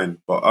as a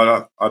 9, but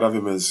I'd have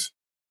him as.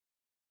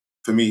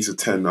 For me, he's a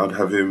 10. I'd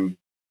have him.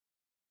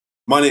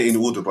 Mine ain't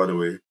in order, by the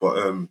way, but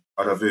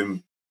I'd have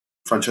him.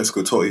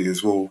 Francesco Totti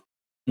as well.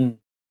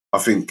 I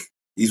think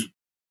he's.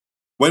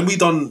 When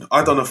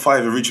I done a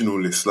 5 original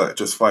list, like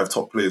just 5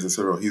 top players in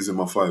Serie A. He's in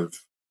my 5. I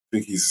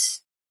think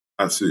he's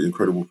absolutely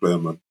incredible player,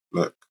 man.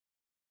 Like,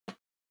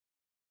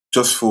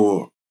 just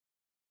for.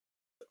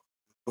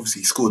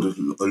 Obviously, he scored a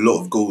lot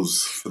of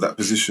goals for that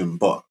position,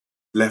 but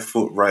left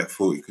foot, right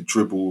foot, he could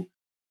dribble.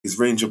 His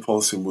range of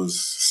passing was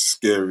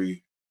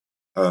scary.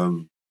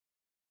 The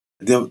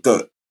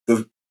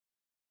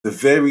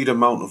varied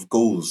amount of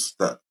goals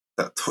that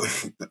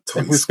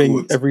Totti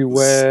scored.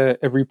 Everywhere,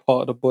 every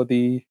part of the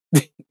body.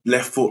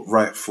 Left foot,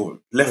 right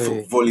foot. Left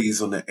foot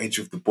volleys on the edge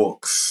of the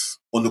box.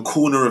 On the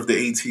corner of the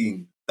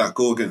 18, that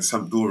goal against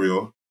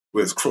Sampdoria,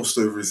 where it's crossed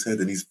over his head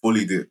and he's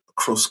volleyed it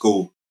across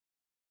goal.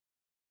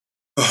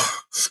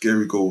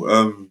 Scary goal.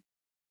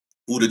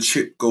 All the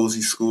chip goals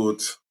he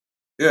scored.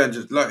 Yeah,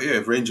 just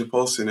range of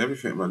passing,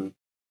 everything, man.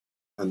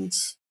 And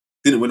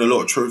didn't win a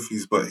lot of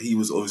trophies, but he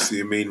was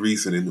obviously a main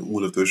reason in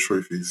all of those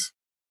trophies.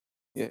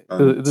 Yeah,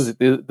 it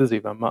doesn't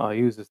even matter.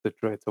 He was just a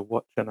joy to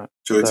watch, innit?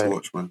 Joy to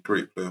watch, man.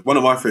 Great player. One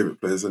of my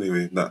favourite players,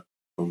 anyway, that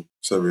from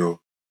Serie A.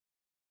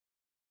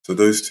 So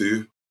those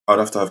two. I'd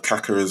have to have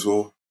Kaka as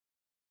well.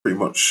 Pretty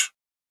much.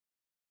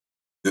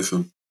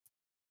 Listen,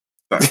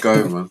 that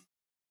guy, man.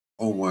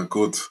 Oh my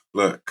God.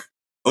 Like,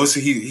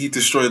 obviously he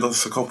destroyed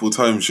us a couple of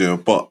times, yeah,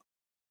 but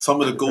some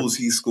of the goals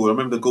he scored, I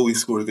remember the goal he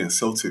scored against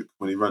Celtic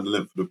when he ran the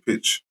length of the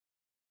pitch.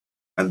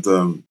 And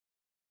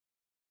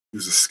he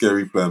was a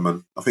scary player,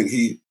 man. I think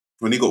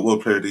when he got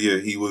World Player of the Year,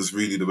 he was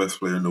really the best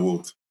player in the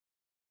world.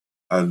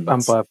 And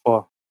by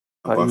far.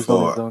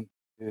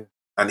 Yeah.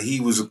 And he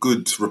was a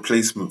good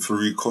replacement for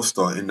Rui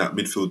Costa in that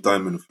midfield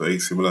diamond for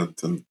AC Milan.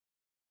 And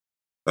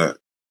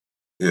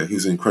he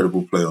was an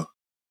incredible player.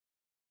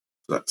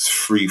 That's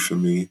 3 for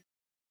me.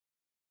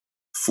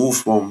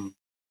 4th one,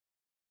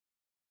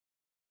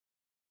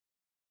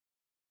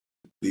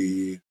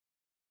 the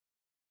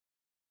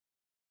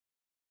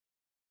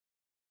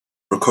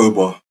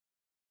Recoba.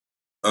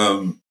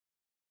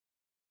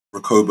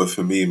 Recoba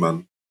for me,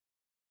 man,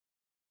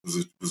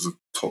 was a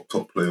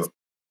top player.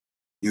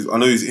 I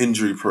know he's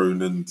injury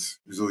prone and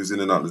he's always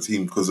in and out of the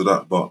team because of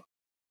that, but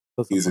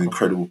he's an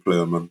incredible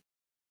player, man.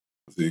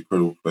 He's an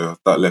incredible player.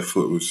 That left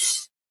foot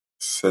was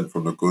sent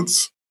from the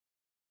goods.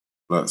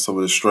 Like some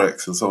of the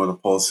strikes and some of the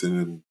passing,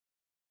 and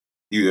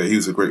he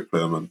was a great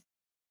player, man.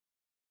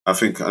 I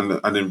think, and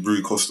then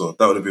Rui Costa.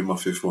 That would have been my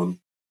fifth one.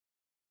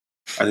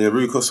 And yeah,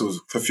 Rui Costa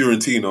was for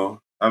Fiorentina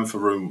and for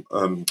Rome,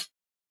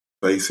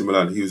 for AC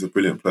Milan. He was a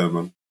brilliant player,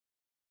 man.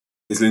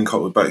 His link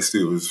up with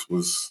Batistuta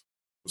was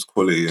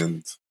quality,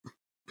 and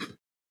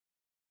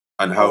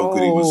how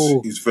good he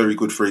was. He's very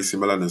good for AC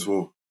Milan as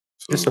well.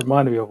 So, just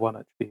reminded me of one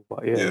actually,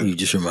 but yeah. You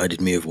just reminded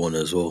me of one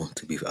as well.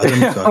 To be fair, I don't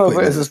know if I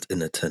put him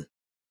in a 10.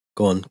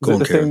 Go on,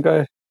 the same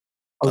guy?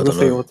 I was gonna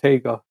say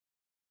Ortega.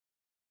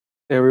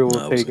 Ariel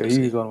Ortega.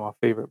 He's one of my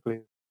favorite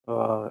players.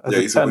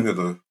 He's a winger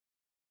though.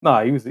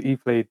 Nah, he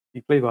played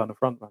behind the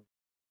front, man.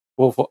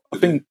 Well, I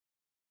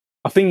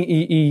think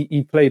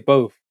he played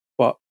both,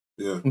 but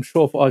I'm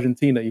sure for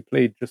Argentina he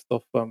played just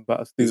off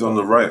Batistuta. He's on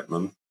the right,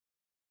 man.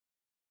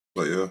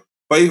 But yeah,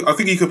 but I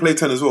think he could play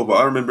 10 as well. But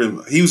I remember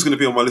him; he was going to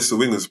be on my list of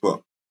wingers.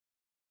 But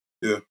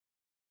yeah,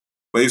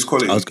 but he's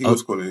quality. He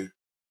was quality. I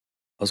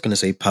was going to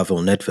say Pavel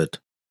Nedved.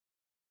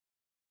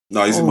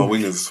 No, he's in my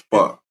wingers.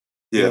 But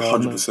yeah,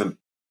 100%.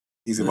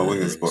 He's in my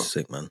wingers. But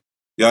sick, man.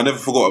 Yeah, I never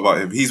forgot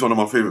about him. He's one of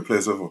my favorite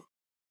players ever.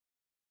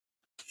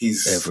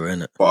 He's ever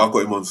in it. But I've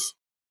got him on.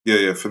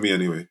 Yeah, for me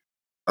anyway,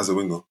 as a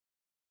winger.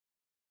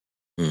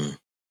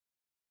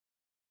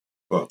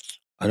 But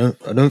I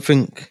don't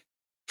think.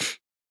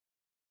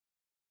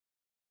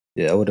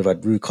 Yeah, I would have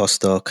had Rui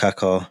Costa,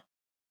 Kaká.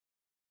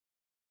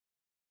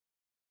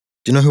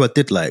 Do you know who I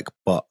did like?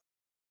 But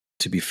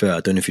to be fair,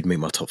 I don't know if he'd make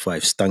my top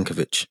 5.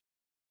 Stankovic.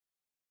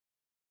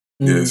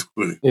 Yeah, it's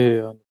good. Yeah,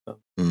 I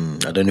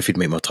understand. I don't know if he'd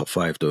make my top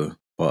 5 though.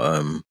 But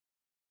I'm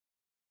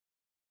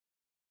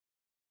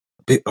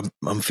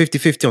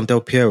 50-50 on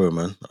Del Piero,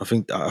 man. I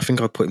think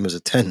I'd put him as a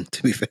 10.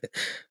 To be fair,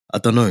 I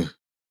don't know.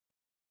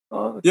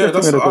 Yeah,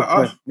 that's I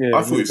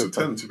thought he was a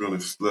 10, to be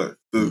honest. Like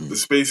the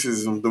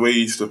spaces and the way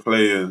he used to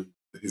play and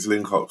his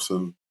link ups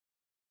and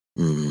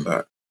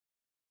that.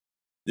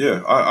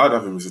 Yeah, I'd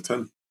have him as a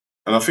 10,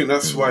 and I think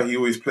that's why he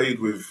always played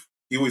with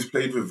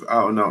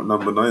out and out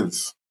number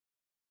 9s.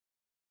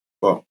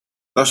 But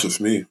that's just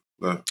me.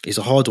 Like, it's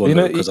a hard one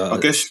because I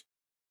guess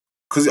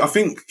because I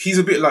think he's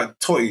a bit like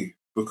Totti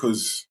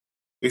because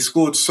they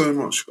scored so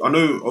much. I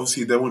know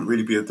obviously there wouldn't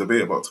really be a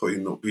debate about Totti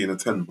not being a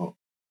 10, but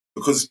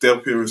because Del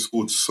Piero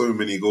scored so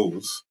many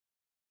goals,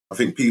 I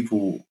think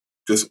people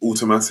just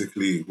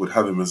automatically would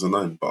have him as a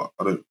 9. But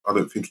I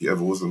don't think he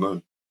ever was a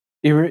 9.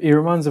 He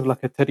reminds of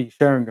like a Teddy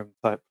Sheringham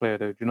type player,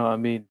 though. Do you know what I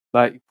mean?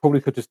 Like,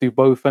 probably could just do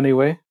both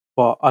anyway.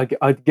 But I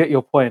get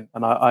your point,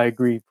 and I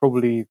agree.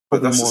 Probably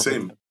but that's more the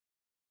same.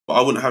 But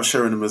I wouldn't have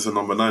Sheringham as a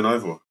number 9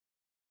 either.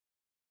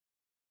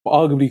 But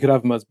arguably, you could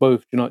have him as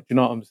both. Do you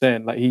know what I'm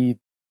saying? Like he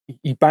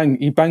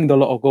banged a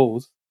lot of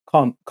goals.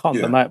 Can't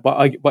deny it.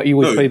 But he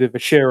always played with a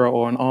Shearer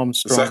or an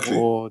Armstrong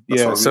or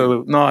That's I mean.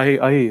 So no, I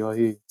hear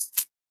you.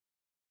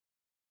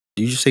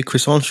 Did you just say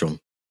Chris Armstrong?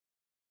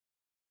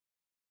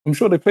 I'm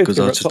sure they played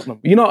together at Tottenham.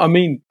 You know what I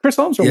mean? Chris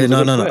Armstrong. Yeah,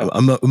 no.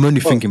 I'm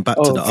only thinking back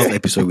to the other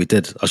episode we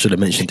did. I should have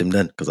mentioned him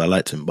then because I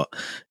liked him, but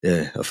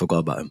yeah, I forgot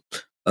about him.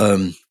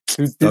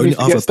 The only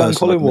other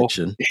person I'd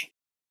mention,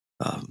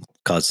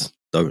 cuz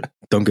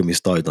don't get me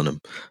started on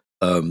him.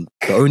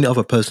 The only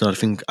other person I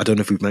don't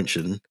know if we've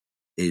mentioned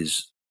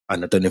is,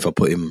 and I don't know if I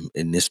put him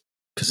in this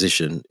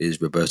position, is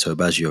Roberto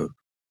Baggio.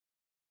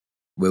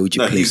 Where would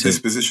you place he's him? This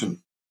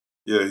position.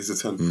 Yeah, he's a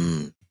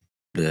 10.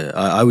 Yeah,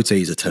 I would say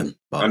he's a 10.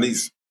 But and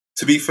he's,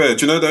 to be fair,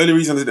 do you know the only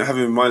reason I didn't have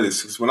him in my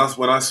list is when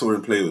I saw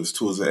him play, it was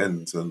towards the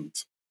end, and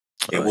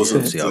it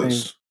wasn't.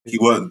 He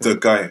weren't the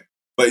guy.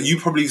 But you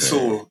probably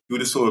you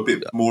would have saw a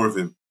bit more of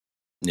him.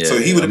 Yeah, so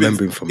he would have been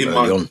him from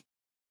early on.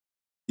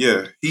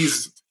 Yeah,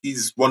 he's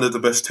one of the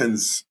best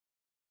 10s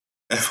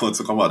ever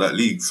to come out of that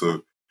league.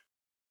 So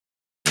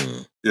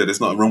yeah,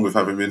 there's nothing wrong with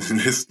having him in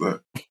this.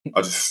 But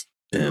I just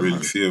didn't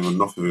really see him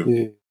enough of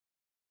him.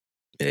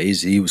 Yeah,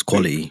 he was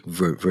quality,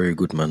 very, very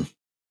good man.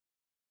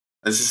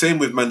 And it's the same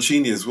with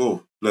Mancini as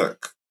well.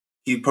 Like,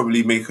 he'd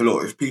probably make a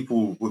lot. If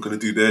people were going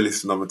to do their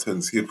list of number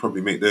 10s, he'd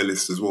probably make their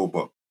list as well.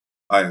 But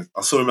I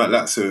saw him at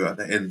Lazio at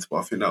the end, but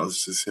I think that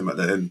was just him at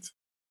the end.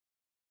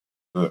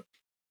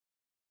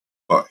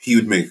 But he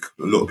would make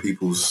a lot of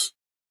people's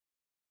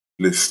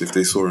list if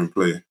they saw him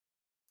play.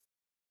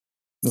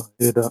 I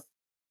hear that.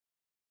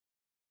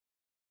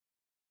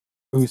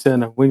 Who are you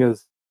saying?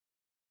 Wingers?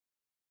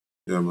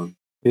 Yeah, man.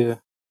 Yeah.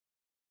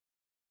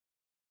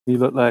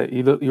 You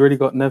already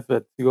got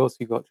Nedved. Who else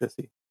you got,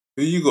 Jesse?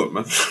 Who you got,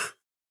 man?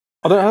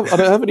 I don't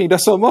have any.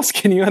 That's what I'm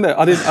asking you, innit?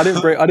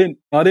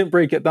 I didn't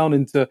break it down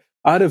into.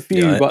 I had a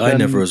few, but I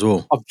never as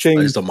well. I've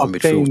changed a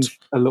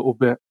little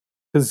bit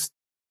because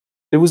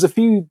there was a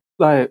few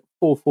like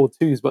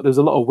 4-4-2s, but there's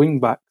a lot of wing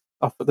back.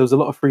 There was a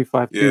lot of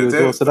 3-5-2 as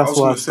well, so that's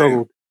why I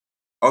struggled.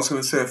 I was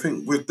going to say, I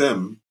think with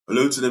them,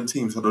 loads of them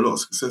teams had a lot of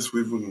success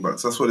with wing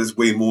backs. That's why there's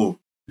way more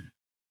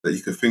that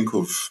you could think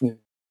of. Yeah.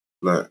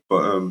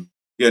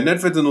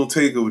 Nedved and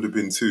Ortega would have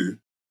been 2.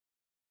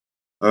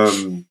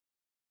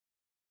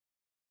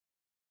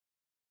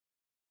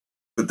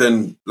 But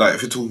then, like,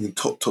 if you're talking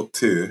top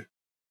tier,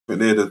 but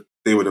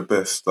they were the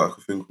best that I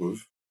could think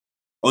of.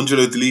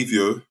 Angelo Di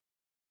Livio,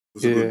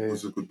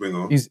 Was a good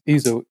winger.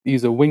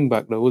 He's a wing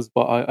back though.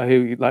 But I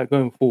hear you, like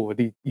going forward,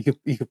 you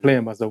could play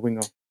him as a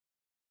winger.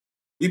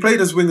 He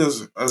played as a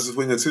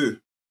winger too.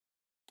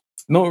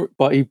 No,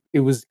 but it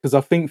was because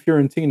I think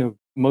Fiorentina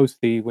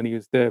mostly when he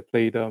was there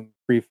played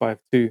 3-5-2,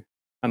 and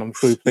I'm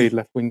sure he played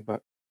left wing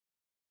back.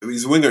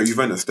 He's a winger at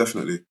Juventus,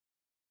 definitely.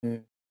 Yeah.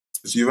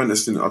 Because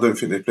Juventus I don't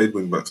think they played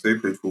wing backs. They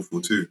played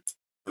 4-4-2,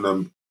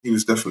 and he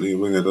was definitely a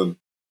winger then.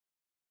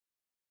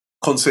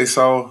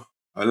 Conceição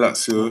at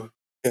Lazio.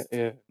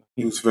 Yeah.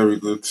 He was very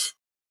good.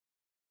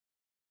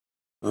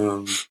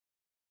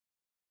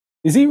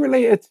 Is he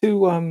related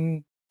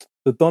to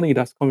the Donny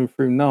that's coming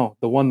through now,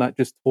 the one that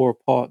just tore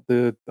apart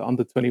the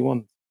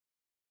under-21s?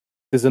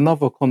 There's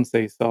another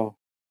Conceição.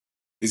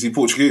 Is he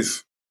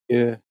Portuguese?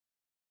 Yeah.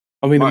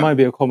 I mean, it might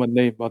be a common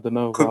name, I don't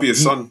know. Could be a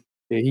son.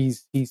 Yeah,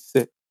 he's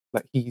sick.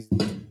 Like he's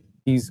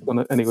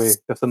gonna anyway.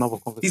 That's another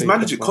conversation. He's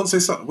managing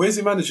Conceição. Where's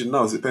he managing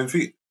now? Is it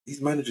Benfica?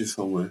 He's managing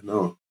somewhere.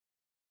 No.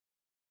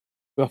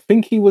 I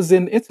think he was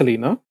in Italy,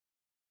 no?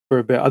 For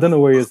a bit. I don't know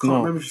where he is now. I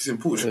can't remember if he's in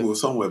Portugal or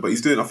somewhere, but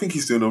I think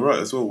he's doing all right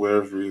as well,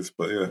 wherever he is.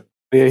 But yeah.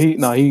 Yeah,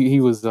 he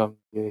was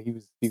he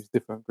was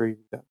different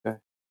gravy, that guy.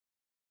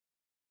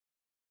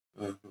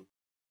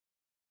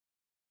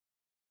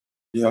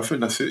 Yeah, I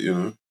think that's it, you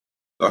know.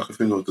 I can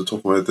think of the top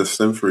of my head, the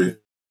stem free in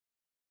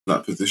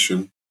that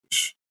position.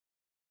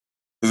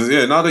 Because,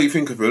 yeah, now that you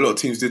think of it, a lot of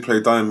teams did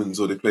play diamonds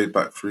or they played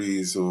back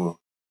threes or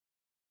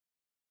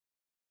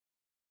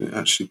they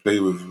actually play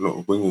with a lot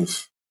of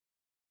wingers.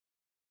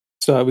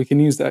 So we can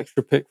use the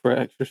extra pick for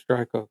an extra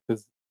striker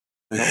because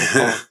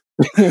that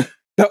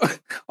was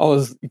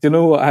hard. You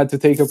know what? I had to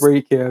take a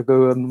break here,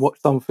 go and watch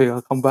something.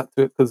 I'll come back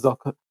to it because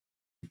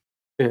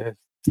it's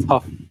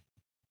tough.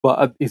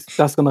 But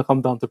that's going to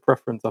come down to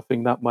preference. I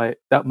think that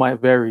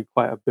might vary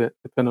quite a bit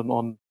depending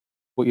on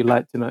what you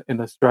liked in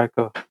a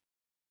striker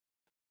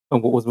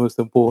and what was most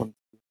important.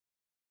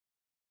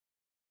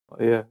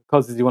 But yeah,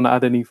 Cuz, do you want to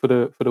add any for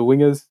the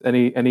wingers?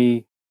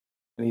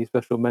 Any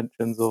special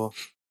mentions or?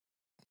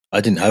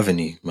 I didn't have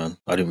any, man.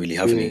 I didn't really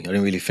have any. I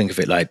didn't really think of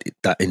it like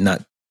that in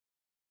that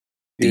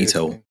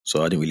detail.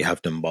 So I didn't really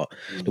have them. But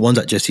the ones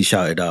that Jesse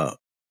shouted out,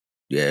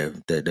 yeah,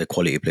 they're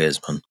quality players,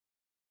 man.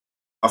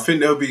 I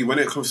think there'll be, when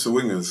it comes to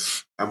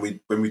wingers,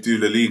 and when we do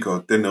La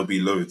Liga, then there'll be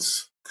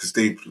loads because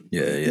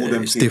all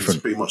them teams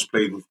different. Pretty much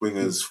played with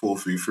wingers,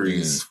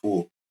 4-3-3s,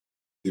 4.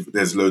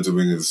 There's loads of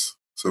wingers,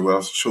 so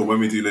I'm sure when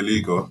we do La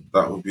Liga,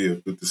 that will be a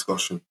good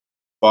discussion.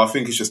 But I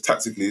think it's just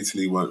tactically,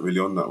 Italy weren't really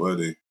on that, were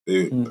they?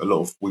 A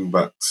lot of wing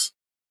backs,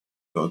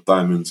 a lot of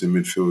diamonds in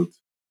midfield,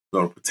 a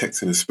lot of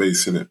protecting the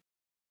space in it,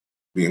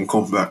 being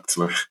compact.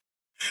 Like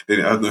they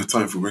didn't have no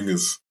time for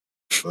wingers.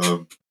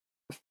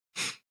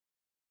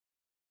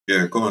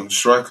 Yeah, go on.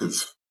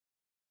 Strikers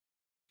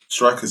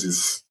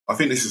is. I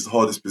think this is the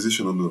hardest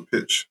position on the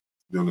pitch,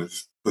 to be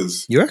honest.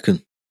 Because you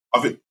reckon? I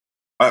think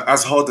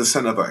as hard as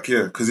centre back,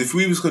 yeah. Because if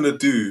we was gonna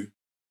do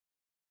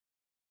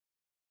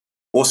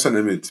or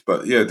centre mid,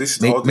 but yeah, this is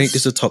the hardest. Make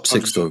this a top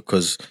 6 though,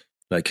 because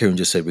like Kieran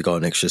just said, we got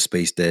an extra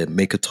space there.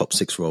 Make a top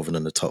 6 rather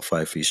than the top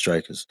 5 for your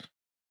strikers.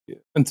 Yeah.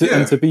 And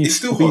to be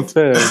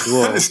fair as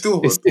well,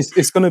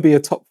 it's going to be a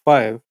top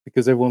 5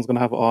 because everyone's going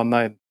to have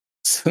R9.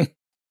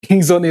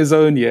 He's on his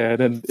own, yeah, and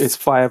then it's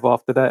 5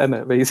 after that, isn't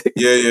it,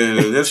 basically? Yeah.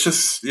 Let's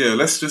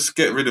just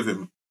get rid of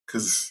him.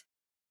 Because,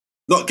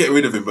 not get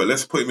rid of him, but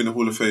let's put him in the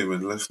Hall of Fame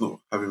and let's not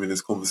have him in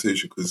this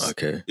conversation because,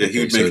 he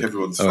would make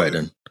everyone's 5. All right,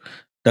 then.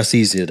 That's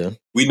easier, then.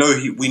 We know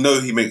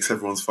he makes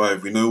everyone's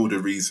 5. We know all the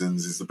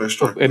reasons. He's the best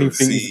striker we've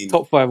seen.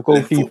 Top 5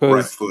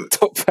 goalkeepers,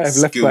 top 5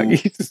 left back.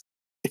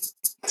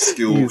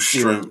 Skill,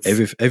 strength,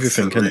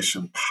 everything,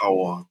 acceleration,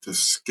 power.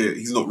 Just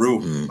he's not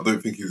real. I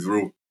don't think he's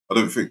real. I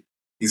don't think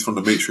he's from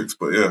the Matrix.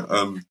 But yeah,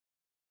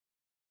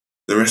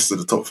 the rest of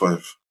the top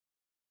 5.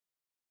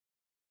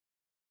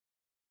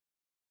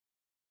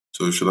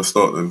 So should I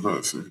start then?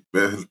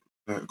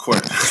 No,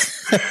 quiet.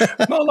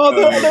 No,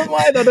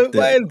 I don't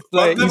mind.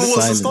 Like, never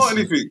wants to start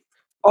anything.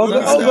 I'll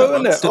go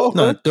in there.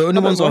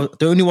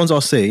 The only ones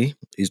I'll say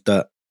is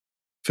that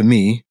for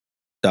me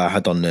that I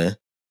had on there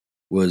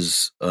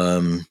was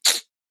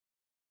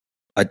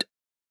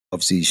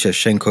obviously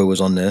Shevchenko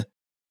was on there.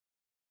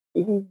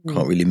 Ooh.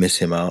 Can't really miss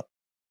him out.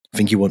 I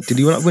think he won. Did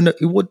he win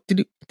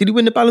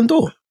the Ballon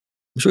d'Or?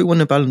 I'm sure he won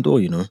the Ballon d'Or.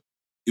 You know,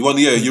 he won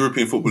the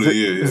European Footballer of the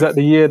Year. Yeah. Is that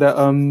the year that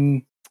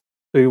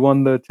he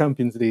won the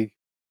Champions League?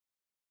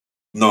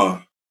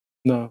 No.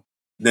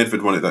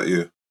 Nedved won it that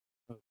year.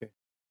 Okay.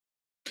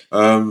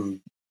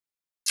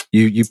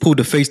 You pulled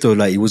the face though,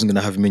 like he wasn't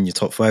gonna have him in your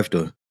top 5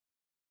 though.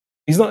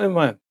 He's not in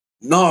mine.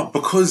 No,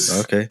 because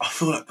I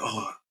feel like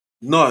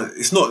no,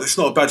 it's not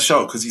a bad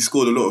shout because he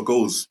scored a lot of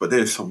goals, but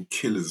there's some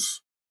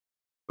killers.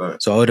 Like,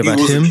 so I would have had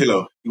him. He was a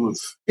killer. He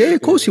was. Yeah,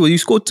 of course he was. He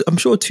scored. I'm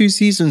sure 2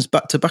 seasons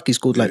back to back. He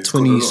scored like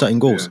 20 something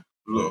goals.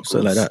 Yeah,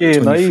 something like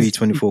that. 23,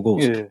 24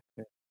 goals. Yeah.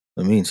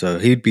 I mean, so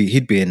he'd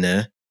be in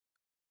there.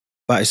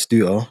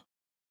 Batistuta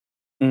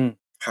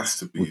has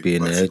to be. Would be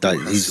in there.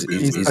 He's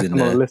in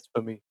there. On the list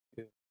for me.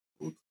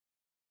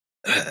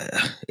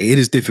 It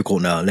is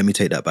difficult now. Let me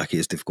take that back. It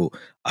is difficult.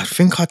 I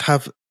think I'd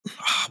have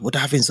would I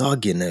have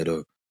Inzaghi in there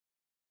though?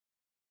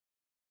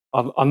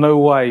 I know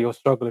why you're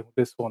struggling with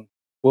this one.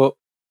 Well,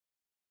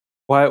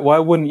 why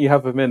wouldn't you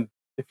have him in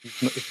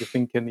if you're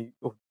thinking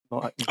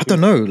not? I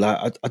don't know.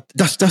 Like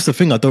that's the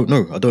thing. I don't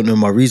know. I don't know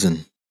my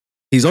reason.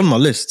 He's on my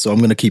list, so I'm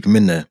gonna keep him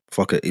in there.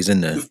 Fuck it, he's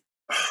in there.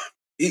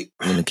 I'm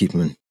gonna keep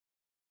him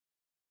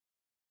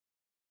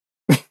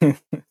in.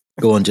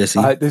 Go on, Jesse.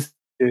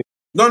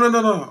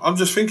 No. I'm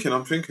just thinking.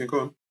 Go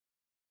on.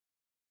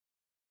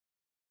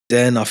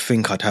 Then I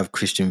think I'd have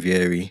Christian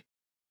Vieri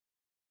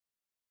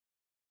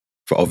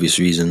for obvious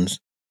reasons.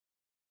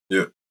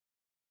 Yeah.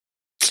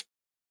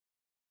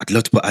 I'd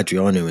love to put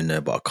Adriano in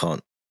there, but I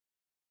can't.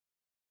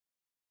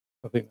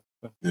 I think.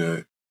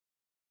 Yeah.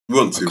 You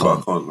want to, but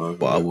I can't. No.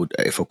 But I would,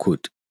 if I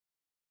could.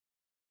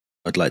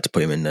 I'd like to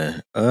put him in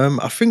there.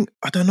 I think,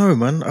 I don't know,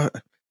 man.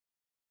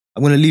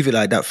 I'm going to leave it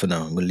like that for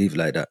now. I'm going to leave it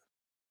like that.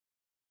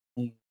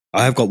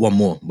 I have got one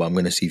more, but I'm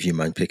going to see if you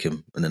man pick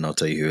him, and then I'll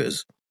tell you who it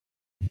is.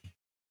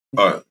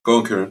 All right, go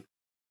on, Kieran.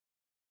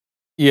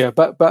 Yeah,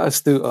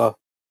 Batistuta,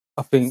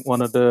 I think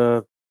one of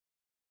the...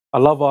 I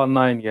love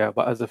R9, yeah,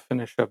 but as a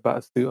finisher,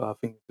 Batistuta, I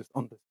think, is just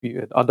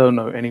undisputed. I don't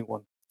know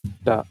anyone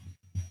that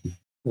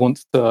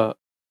wants to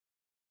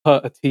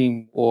hurt a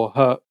team or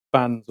hurt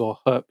fans or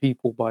hurt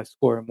people by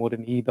scoring more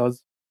than he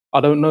does.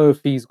 I don't know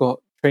if he's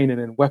got training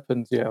in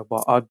weapons yet,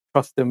 but I'd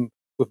trust him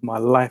with my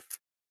life.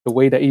 The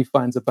way that he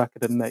finds the back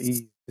of the net,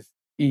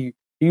 he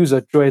was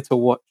a joy to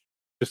watch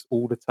just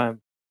all the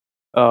time.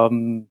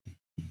 So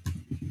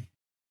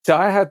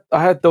I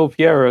had Del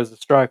Piero as a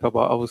striker,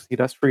 but obviously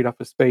that's freed up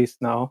a space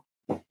now.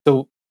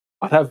 So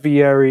I'd have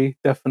Vieri,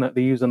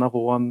 definitely use another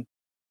one.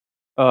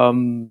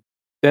 Then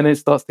it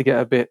starts to get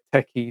a bit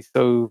techie.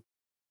 So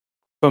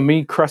for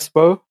me,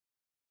 Crespo,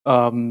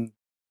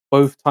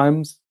 both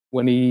times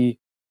when he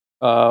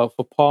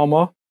for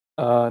Parma,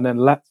 and then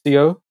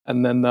Lazio,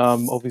 and then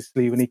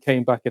obviously when he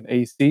came back in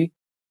AC.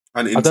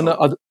 And Inter. I don't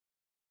know.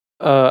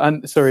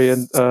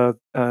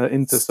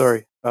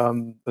 Inter,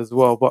 as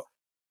well. But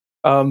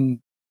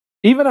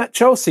even at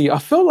Chelsea, I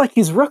feel like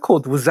his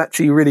record was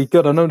actually really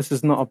good. I know this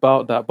is not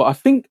about that, but I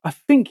think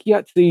he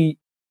actually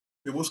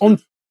it was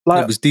good.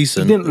 It was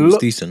decent. It was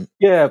decent.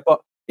 Yeah,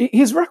 but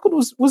his record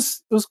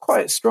was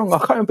quite strong. I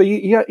can't remember.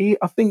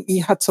 I think he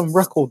had some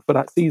record for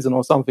that season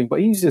or something.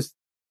 But he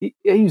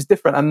was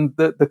different, and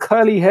the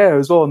curly hair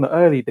as well in the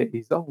early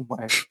days. Oh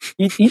my!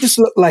 He just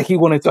looked like he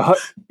wanted to hurt.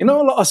 You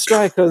know, a lot of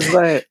strikers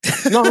like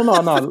no.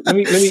 Let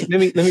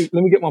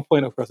me get my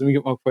point across.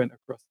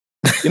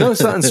 You know,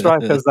 certain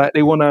strikers like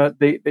they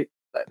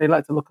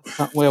like to look a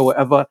certain way or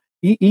whatever.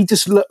 He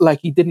just looked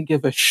like he didn't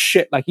give a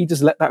shit. Like he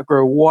just let that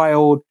grow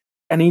wild.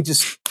 And he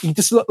just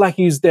looked like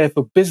he was there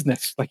for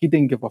business, like he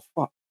didn't give a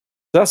fuck.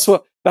 That's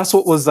what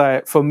was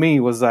like for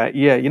me. Was like,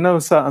 yeah, you know,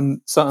 certain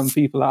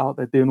people out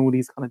there doing all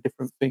these kind of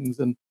different things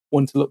and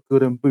want to look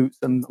good in boots.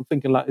 And I'm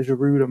thinking like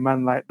Giroud, a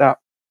man like that.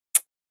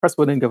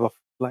 Crespo didn't give a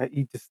like.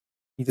 He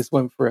just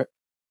went for it.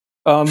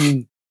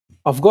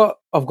 I've got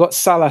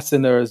Salas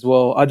in there as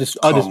well. I just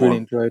really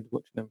enjoyed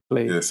watching him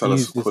play. Yeah, Salas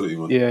is quality,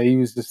 man. Yeah, he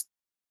was just.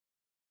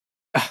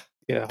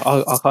 Yeah,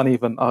 I can't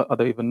even. I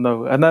don't even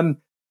know. And then.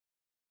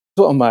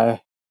 What am I?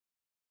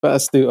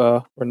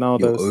 Batistuta,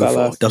 Ronaldo,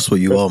 Salas. That's what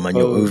you are, man.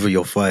 You're over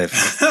your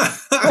 5.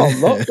 I'm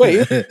not.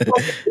 Wait,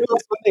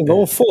 I'm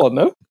on 4,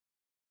 no?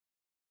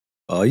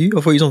 Are you?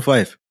 I thought he's on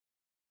 5.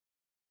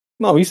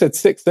 No, you said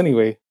 6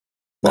 anyway.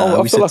 Nah,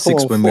 we said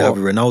 6 when we have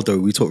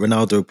Ronaldo. We talked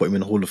Ronaldo, put him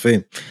in the Hall of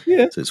Fame.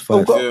 Yeah. So it's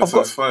 5. I've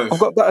got 5. I've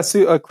got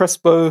Batistuta,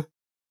 Crespo,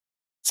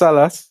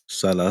 Salas.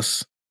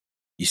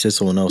 You said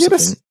someone else, I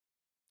think.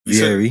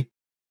 Vieri.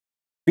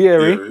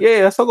 Yeah,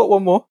 yes, I got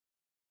one more.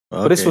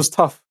 Okay. But this was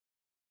tough.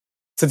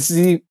 So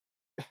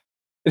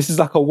this is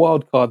like a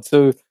wild card.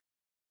 So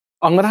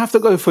I'm gonna have to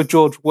go for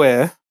George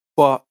Weah,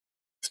 but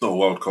it's not a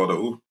wild card at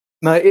all.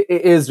 No, it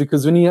is,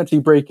 because when you actually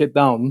break it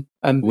down,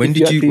 and when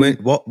did you?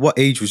 What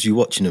age was you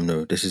watching him?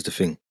 Though this is the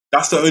thing.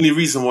 That's the only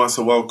reason why it's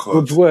a wild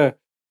card. George Weah,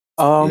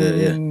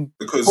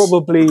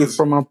 because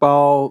from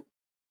about,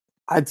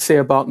 I'd say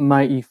about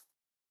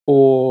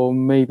 94,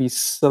 maybe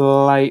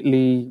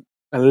slightly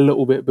a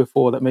little bit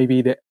before that,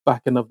 maybe the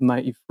back end of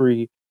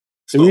 93.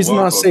 The reason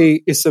I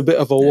say it's a bit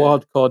of a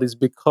wild card is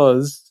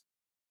because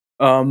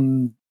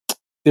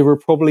there were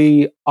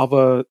probably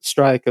other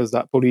strikers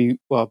that probably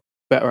were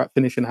better at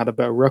finishing, had a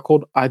better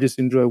record. I just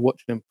enjoy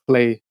watching him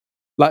play.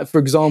 Like, for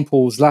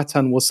example,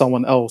 Zlatan was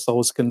someone else I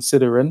was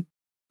considering,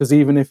 because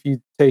even if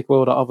you take away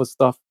all the other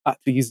stuff,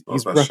 actually his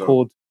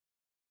record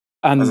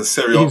and his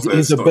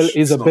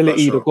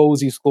ability, the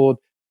goals he scored.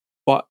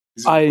 But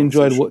I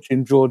enjoyed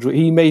watching George.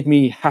 He made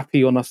me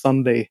happy on a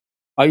Sunday.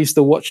 I used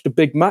to watch the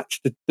big match,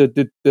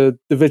 the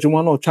Division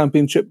 1 or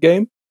Championship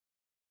game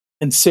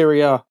in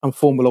Serie A and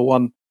Formula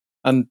 1.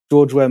 And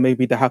George Weah made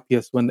me the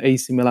happiest when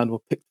AC Milan were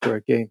picked for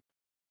a game.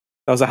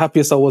 That was the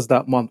happiest I was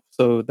that month.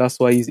 So that's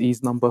why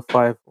he's number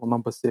 5 or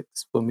number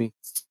 6 for me.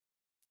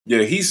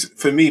 Yeah,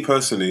 for me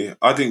personally,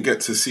 I didn't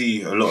get to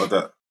see a lot of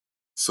that.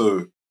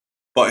 So,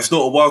 but it's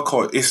not a wild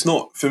card. It's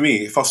not, for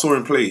me, if I saw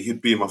him play,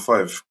 he'd be in my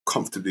 5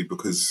 comfortably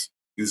because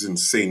he was an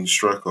insane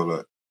striker.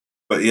 Like,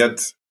 but he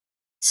had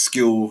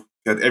skill,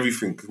 he had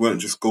everything. It weren't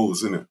just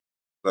goals, innit?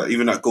 Like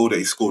even that goal that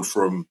he scored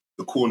from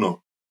the corner,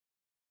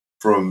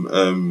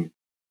 from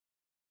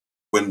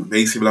when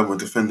AC Milan were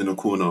defending a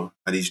corner,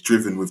 and he's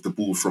driven with the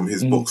ball from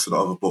his box to the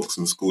other box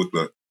and scored,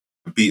 like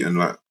beaten,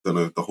 like I don't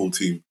know, the whole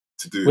team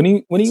to do.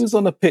 When he was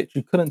on the pitch,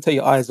 you couldn't take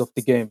your eyes off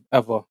the game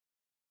ever.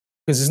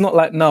 Because it's not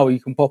like now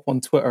you can pop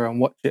on Twitter and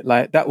watch it.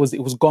 Like it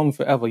was gone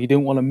forever. You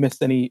didn't want to miss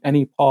any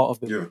part of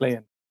it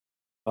playing.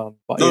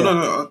 But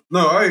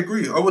no, I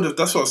agree. I would have.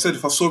 That's what I said.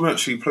 If I saw him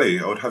actually play,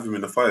 I would have him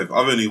in the 5.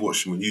 I've only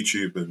watched him on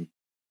YouTube and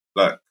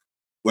like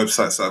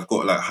websites that I've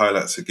got like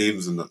highlights of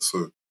games and that.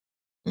 So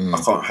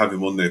I can't have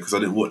him on there because I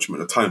didn't watch him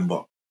at the time.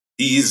 But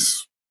he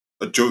is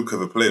a joke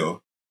of a player.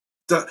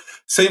 That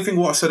same thing.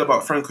 What I said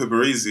about Franco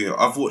Baresi.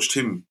 I've watched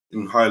him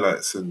in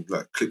highlights and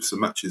like clips of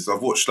matches.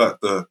 I've watched like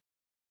the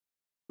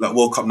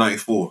World Cup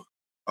 '94.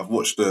 I've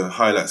watched the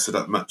highlights of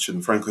that match,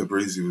 and Franco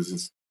Baresi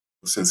was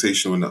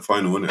sensational in that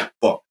final, wasn't it?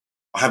 But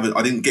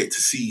I didn't get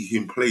to see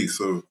him play,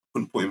 so I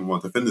couldn't put him on my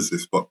defenders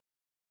list. But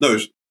no,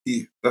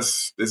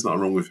 there's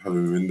nothing wrong with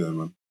having him in there,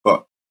 man.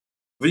 But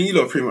I think you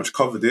lot pretty much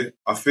covered it.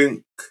 I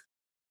think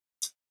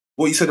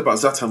what you said about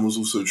Zlatan was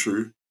also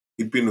true.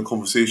 He'd been in the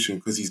conversation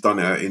because he's done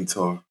it at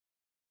Inter,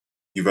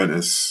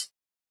 Juventus,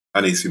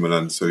 and AC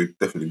Milan, so he'd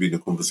definitely been in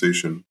the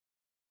conversation.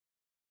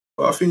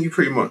 But I think you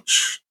pretty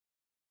much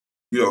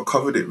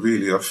covered it,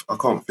 really. I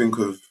can't think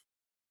of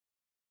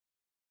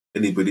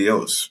anybody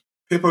else.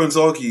 Pippo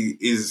Inzaghi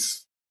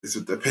is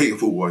a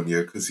debatable one,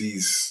 yeah, because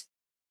he's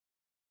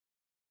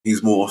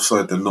more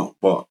offside than not,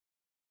 but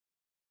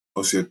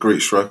obviously a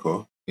great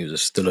striker. He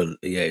was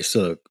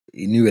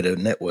he knew where the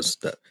net was.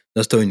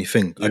 That's the only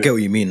thing. Yeah. I get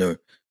what you mean, though.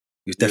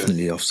 He was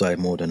definitely offside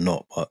more than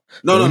not, but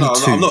no, I'm not.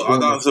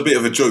 That was a bit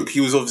of a joke.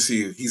 He's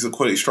a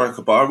quality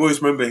striker, but I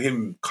always remember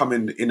him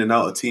coming in and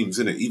out of teams,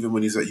 innit? Even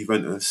when he's at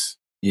Juventus.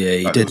 Yeah,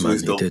 he did, man.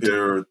 He did.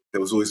 There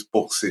was always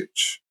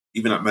Boksic.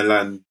 Even at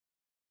Milan,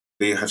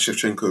 they had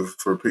Shevchenko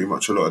for pretty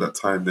much a lot of that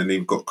time. Then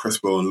they've got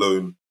Crespo on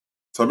loan.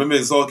 So I remember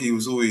Inzaghi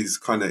was always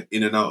kind of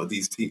in and out of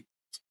these teams.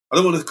 I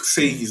don't want to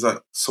say he's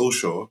like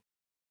social.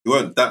 He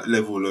weren't that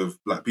level of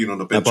like being on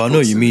the bench. But I know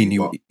what you mean.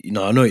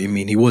 I know what you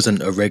mean. He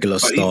wasn't a regular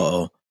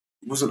starter.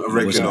 He wasn't a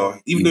regular.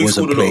 Even though he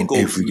scored a lot of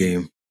goals every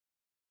game.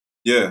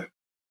 Yeah.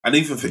 And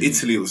even for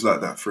Italy, it was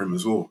like that for him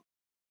as well.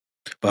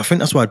 But I think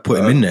that's why I'd put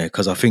him in there,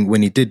 because I think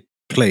when he did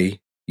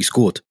play, he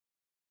scored. Do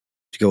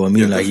you get what I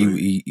mean? Yeah, like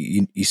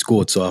he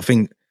scored. So I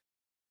think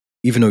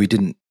even though he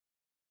didn't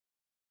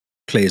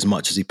play as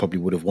much as he probably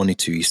would have wanted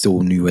to, he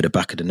still knew where the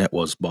back of the net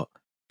was. But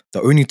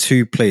the only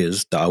 2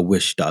 players that I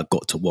wish that I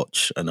got to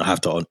watch, and I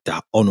have to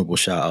honourable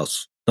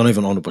shout-outs, not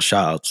even honourable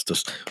shout-outs,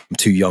 just I'm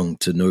too young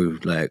to know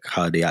like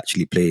how they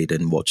actually played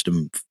and watch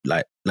them,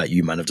 like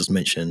you, man, have just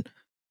mentioned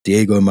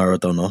Diego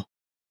Maradona.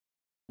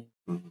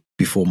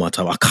 Before my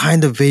time, I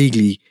kind of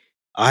vaguely,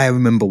 I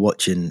remember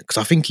watching, because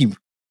I think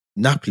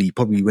Napoli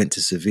probably went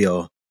to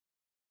Sevilla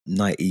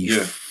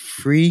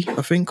 93,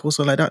 I think, or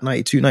something like that,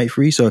 92,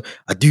 93. So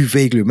I do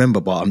vaguely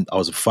remember, but I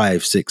was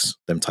 5, 6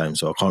 them times,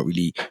 so I can't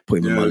really put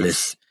him in my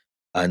list.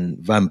 And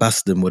Van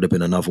Basten would have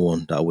been another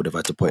one that I would have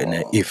had to put in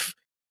there if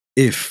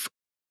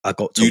I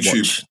got to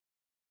watch.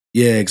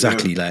 Yeah,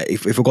 exactly. Yeah. Like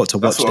if I got to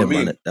watch them,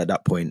 man, at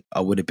that point,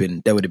 they would have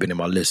been in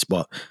my list.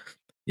 But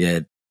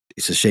yeah,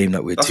 it's a shame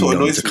that we're too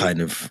young to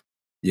kind of.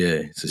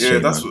 Yeah, it's a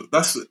shame.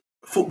 That's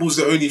football's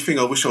the only thing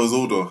I wish I was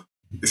older.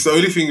 It's the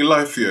only thing in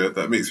life here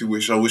that makes me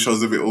wish I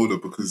was a bit older,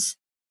 because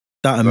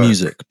that and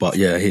music. But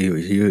yeah,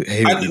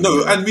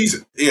 and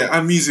music. Yeah,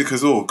 and music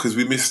as well, because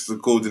we missed the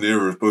golden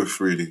era of both,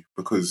 really.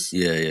 Because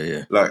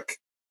yeah. Like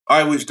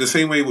I wish, the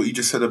same way what you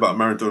just said about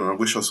Maradona, I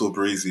wish I saw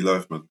Baresi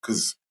live, man.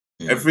 Because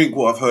everything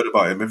what I've heard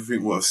about him,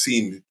 everything what I've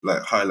seen,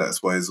 like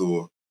highlights wise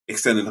or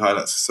extended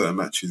highlights of certain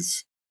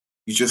matches,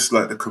 he's just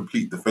like the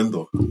complete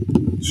defender.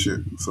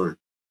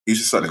 He's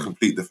just like the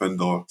complete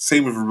defender.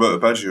 Same with Roberto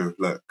Baggio,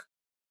 like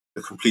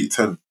the complete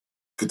 10.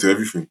 Could do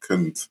everything.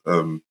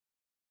 And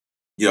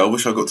I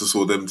wish I got to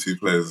saw them 2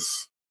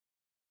 players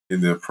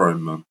in their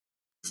prime, man.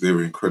 Because they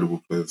were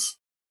incredible players.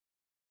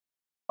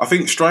 I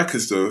think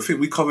strikers, though, I think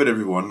we covered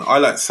everyone. I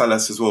like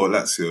Salas as well at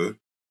Lazio.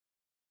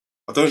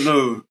 I don't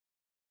know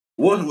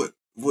what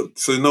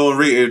so no one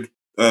rated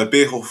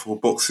Bierhoff or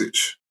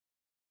Boksic.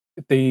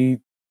 They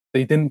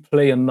didn't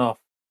play enough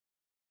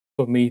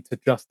for me to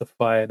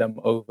justify them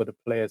over the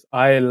players.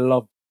 I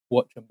love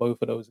watching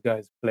both of those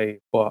guys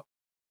play, but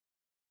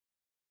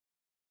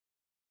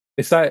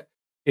it's like,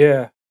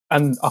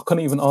 and I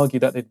couldn't even argue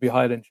that they'd be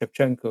higher than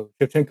Shevchenko.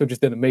 Shevchenko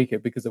just didn't make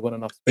it because there wasn't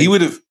enough space. He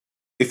would have,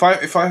 if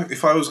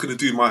I was going to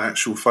do my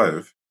actual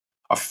 5,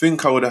 I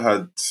think I would have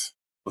had,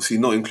 obviously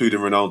not including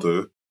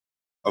Ronaldo,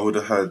 I would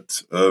have had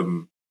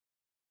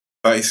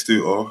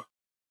Batistuta.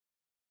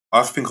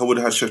 I think I would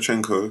have had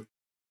Shevchenko,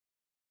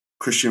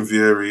 Christian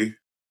Vieri,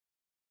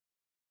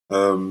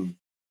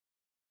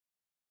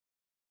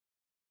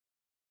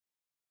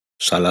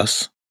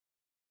 Salas.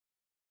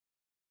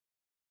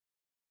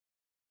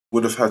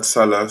 Would have had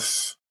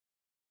Salas.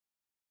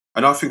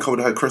 And I think I would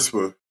have had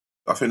Crespo.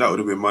 I think that would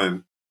have been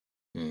mine.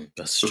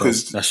 That's strong.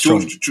 That's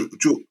strong.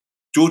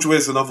 George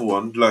Weah's another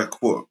one,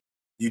 like what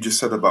you just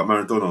said about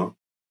Maradona.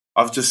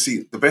 I've just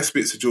seen the best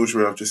bits of George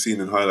Weah I've just seen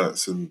in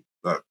highlights and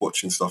like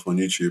watching stuff on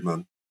YouTube,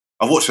 man.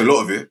 I've watched a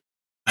lot of it,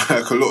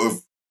 like a lot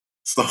of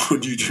stuff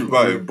on YouTube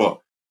about him,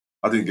 but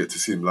I didn't get to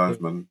see him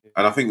live, man.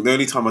 And I think the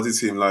only time I did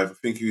see him live, I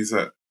think he was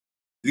at,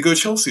 did he go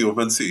Chelsea or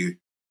Man City?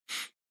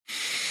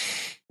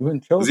 He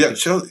went Chelsea. Was he at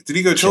Chelsea? Did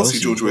he go Chelsea,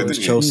 George Weah, didn't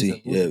he?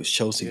 Chelsea, yeah, it was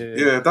Chelsea.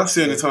 Yeah, that's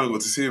the only time I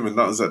got to see him, and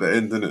that was at the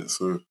end, didn't it?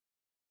 So,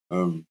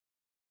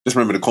 just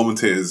remember the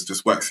commentators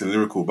just waxing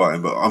lyrical about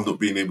him, but I'm not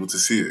being able to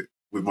see it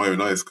with my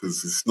own eyes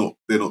because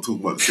they're not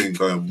talking about the same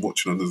guy I'm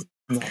watching on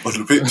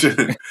the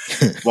picture.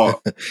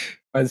 But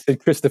I'd say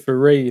Christopher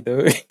Ray,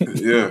 though.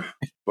 Yeah,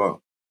 but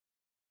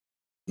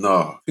no,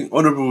 I think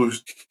honourable.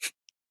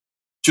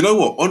 Do you know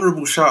what?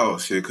 Honourable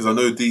shout-outs here, because I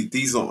know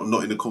these are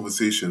not in the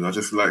conversation. I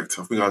just liked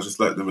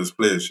them as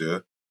players,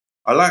 yeah.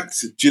 I liked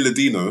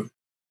Gilardino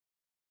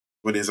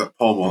when he was at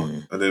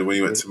Parma, and then when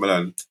he went to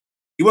Milan.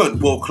 He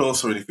weren't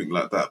world-class or anything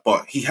like that,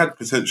 but he had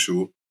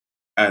potential,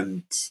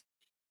 and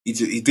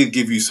he did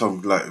give you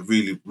some, like,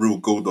 really real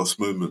gold dust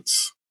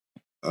moments.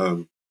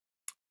 And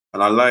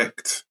I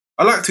liked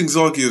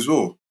Inzaghi as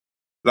well.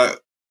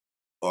 Like,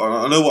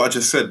 I know what I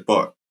just said,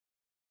 but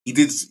he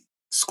did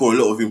score a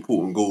lot of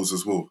important goals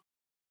as well.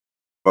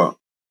 But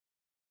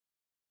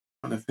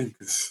I think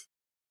it's...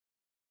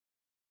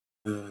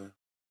 and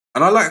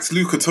I liked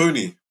Luca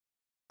Toni.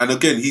 And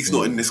again, he's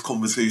not in this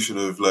conversation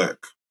of like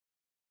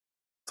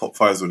top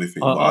fives or anything,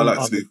 but I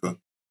liked Luca.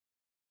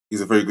 He's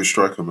a very good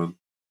striker, man.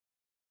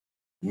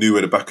 Knew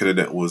where the back of the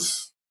net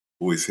was,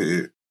 always hit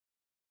it.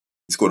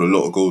 He's got a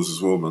lot of goals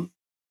as well, man.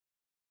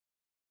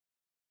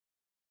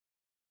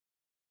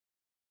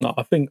 No,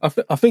 I think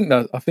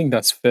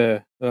that's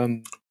fair.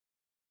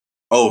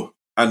 Oh,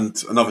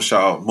 and another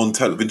shout out,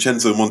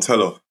 Vincenzo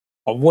Montella.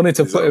 I wanted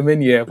to put him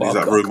in, but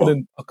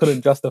I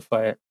couldn't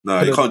justify it.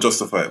 No, you can't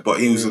justify it. But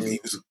he's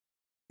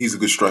a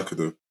good striker,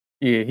 though.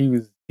 Yeah, he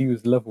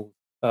was level.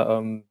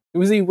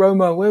 Was he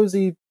Roma? Where was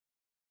he?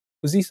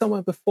 Was he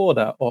somewhere before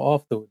that or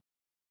afterwards?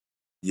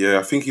 Yeah,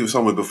 I think he was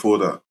somewhere before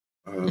that.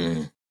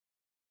 I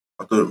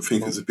don't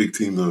think it's a big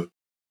team though.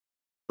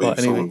 But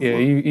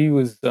anyway, he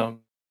was.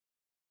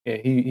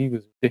 He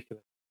was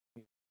ridiculous.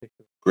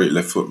 Great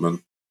left foot,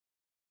 man.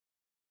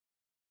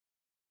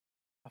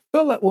 I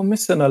feel like we're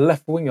missing a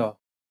left winger,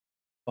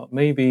 but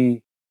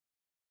maybe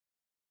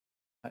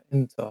at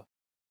Inter.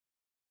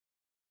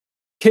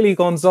 Kili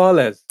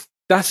Gonzalez.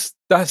 That's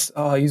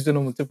he's been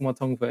on the tip of my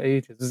tongue for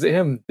ages. Is it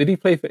him? Did he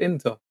play for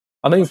Inter?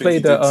 I know he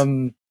played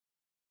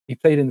he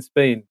played in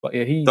Spain, but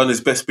yeah, he done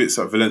his best bits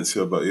at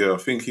Valencia, but yeah, I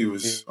think he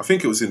was. Yeah. I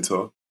think it was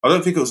Inter. I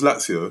don't think it was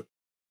Lazio. I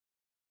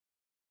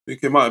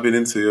think it might have been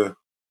Inter, yeah.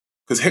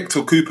 Because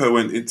Hector Cooper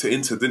went into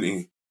Inter, didn't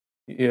he?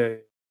 Yeah.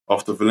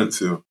 After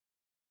Valencia,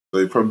 so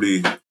he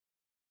probably. I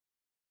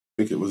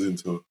think it was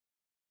Inter.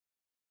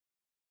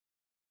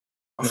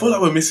 I feel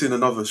like we're missing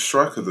another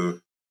striker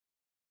though.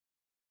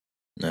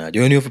 Nah,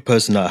 the only other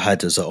person that I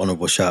had as an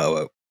honourable shout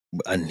out,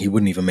 and he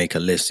wouldn't even make a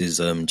list, is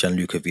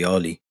Gianluca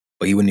Vialli.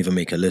 But he wouldn't even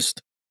make a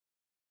list.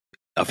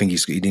 I think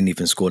he didn't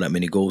even score that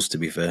many goals, to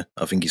be fair.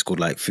 I think he scored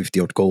like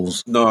 50-odd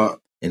goals. No.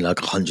 In like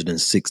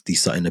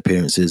 160-something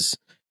appearances.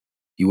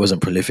 He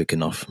wasn't prolific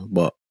enough,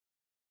 but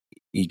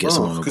he gets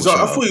an honourable shout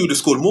out. I thought he would have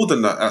scored more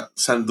than that at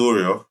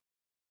Sampdoria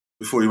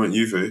before he went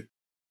Juve.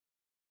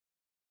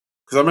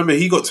 Because I remember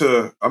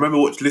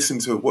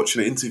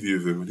watching an interview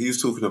with him, and he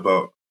was talking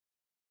about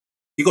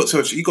he got to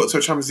a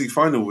Champions League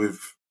final with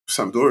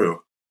Sampdoria.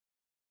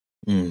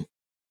 He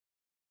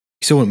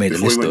still wouldn't make the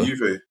list though.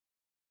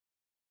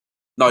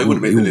 No, he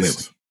wouldn't make the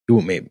list.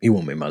 He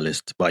won't make my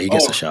list, but he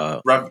gets a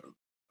shout out.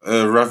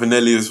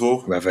 Ravanelli as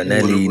well.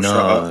 Ravanelli,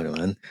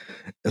 man.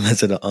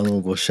 That's an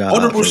honourable shout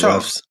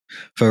out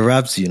for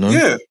Rabs, you know.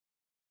 Yeah.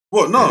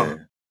 What? No.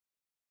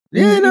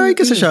 Yeah, no, he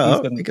gets a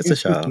shout out. He gets a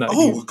shout out.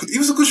 Oh, he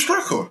was a good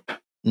striker.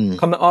 I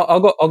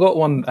got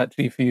one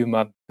actually for you,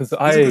 man. Because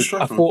I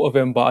thought of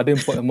him, but I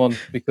didn't put him on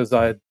because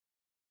I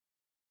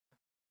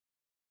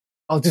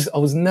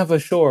was never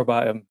sure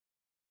about him.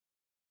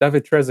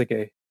 David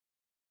Trezeguet.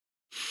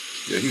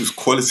 Yeah, he was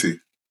quality.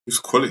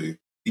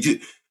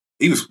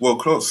 He was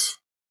world class.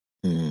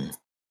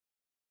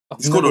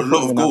 He's got a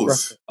lot of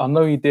goals. I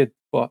know he did,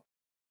 but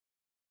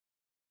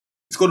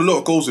he's got a lot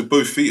of goals with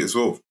both feet as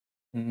well.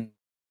 For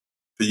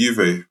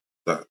Juve,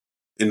 that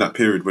in that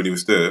period when he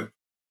was there,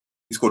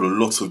 he's got a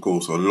lot of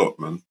goals. A lot,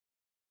 man.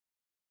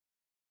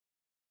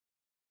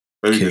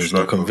 Very Kieran's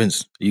not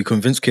convinced. Are you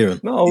convinced, Kieran?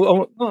 No,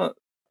 I'm not.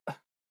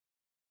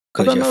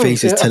 Because your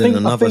face is telling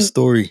another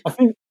story. I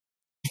think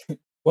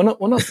when I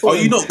are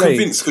you not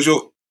convinced because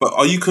you're? But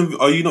are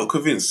you not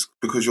convinced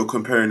because you're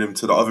comparing him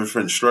to the other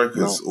French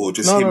strikers, or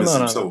just him as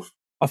himself?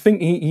 I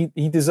think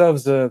he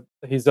deserves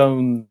his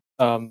own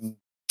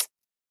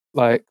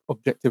like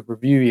objective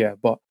review, yeah.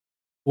 But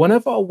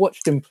whenever I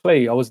watched him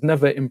play, I was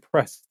never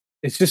impressed.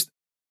 It's just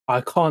I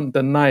can't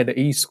deny that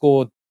he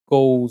scored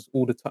goals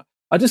all the time.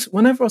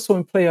 Whenever I saw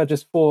him play, I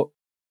just thought,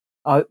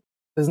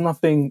 there's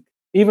nothing.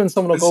 Even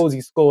some of the goals he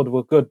scored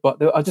were good, but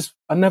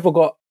I never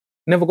got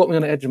me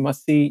on the edge of my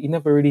seat. He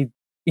never really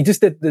he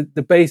just did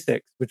the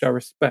basics, which I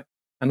respect.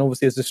 And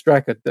obviously, as a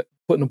striker,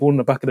 putting the ball in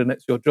the back of the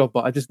net's your job.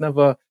 But I just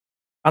never,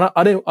 and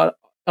I didn't.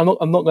 I'm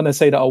not going to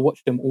say that I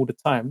watched him all the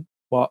time,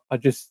 but I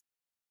just,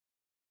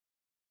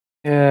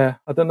 yeah,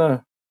 I don't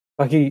know.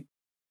 Like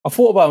I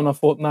thought about him and I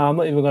thought, nah, I'm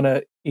not even going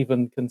to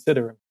even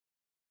consider him.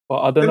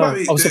 But I don't know.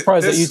 I was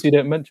surprised that you two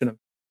didn't mention him.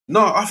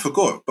 No, I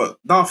forgot. But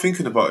now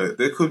thinking about it,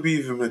 there could be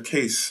even a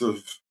case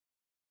of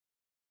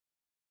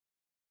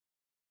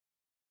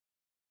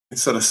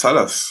instead of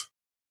Salas.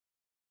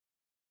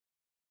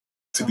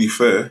 To be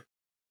fair,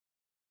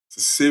 it's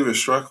a serious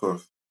striker.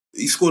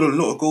 He scored a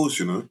lot of goals,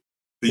 you know,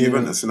 for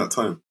Juventus in that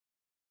time.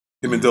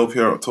 Him and Del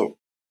Piero up top.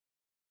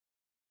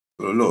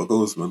 A lot of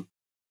goals, man.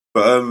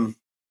 But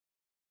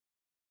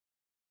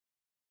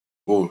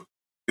well,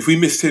 if we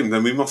missed him,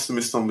 then we must have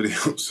missed somebody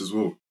else as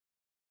well.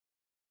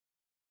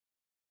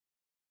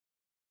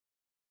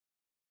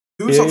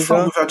 Who was up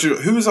front with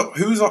Adriano?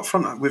 Who was up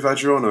front with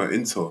Adriano at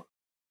Inter?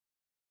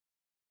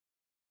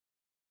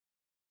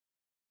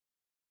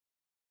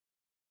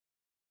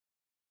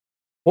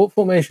 What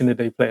formation did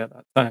they play at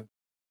that time?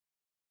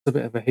 It's a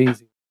bit of a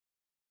hazy.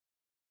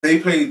 They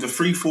played the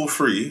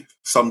 3-4-3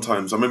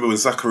 sometimes. I remember when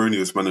Zaccaroni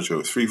was manager, it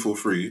was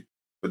 3-4-3.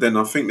 But then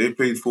I think they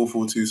played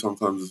 4-4-2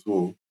 sometimes as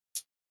well.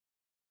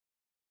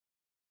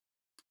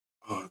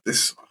 Oh,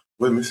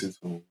 we're missing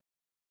someone.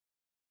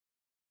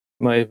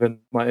 Might even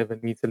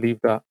need to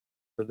leave that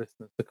for the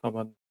listeners to come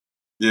on.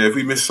 Yeah, if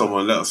we miss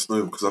someone, let us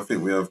know because I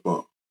think we have.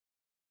 But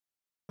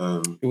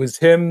it was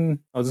him.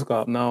 I'll just go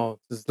up now.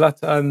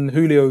 Zlatan,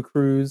 Julio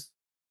Cruz,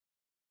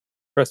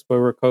 Crespo,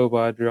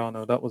 Recoba,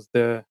 Adriano. That was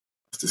their.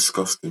 That's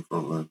disgusting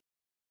front line.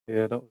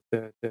 Yeah, that was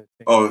their thing.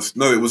 Oh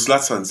no, it was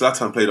Zlatan.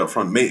 Zlatan played up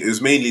front. It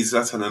was mainly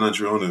Zlatan and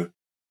Adriano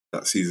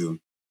that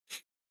season.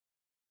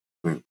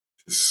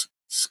 Just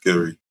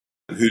scary.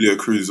 And Julio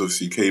Cruz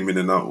obviously came in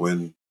and out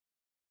when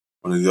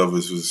one of the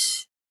others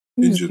was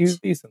injured. He was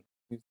decent.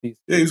 Yeah,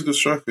 he was a good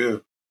striker, yeah.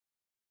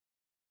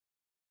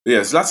 But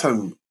yeah,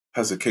 Zlatan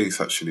has a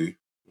case, actually.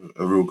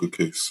 A real good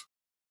case.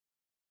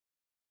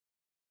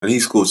 And he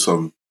scored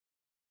some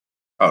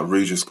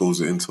outrageous goals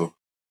at Inter.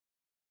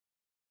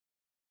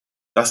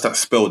 That's that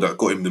spell that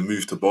got him the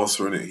move to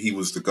Barca, innit? He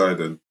was the guy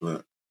then.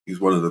 Like,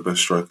 he's one of the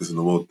best strikers in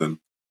the world then.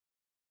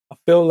 I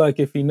feel like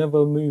if he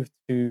never moved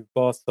to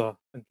Barca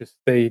and just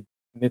stayed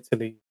in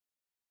Italy,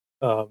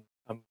 and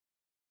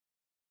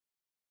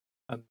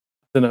I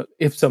don't know,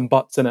 ifs and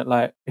buts in it,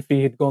 like if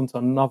he had gone to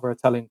another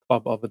Italian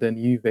club other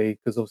than Juve,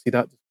 because obviously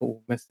that just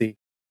all messy.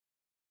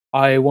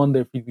 I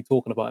wonder if we'd be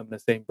talking about him in the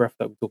same breath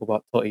that we talk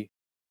about Totti. If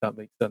that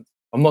makes sense.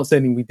 I'm not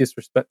saying we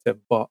disrespect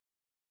him, but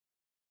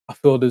I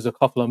feel there's a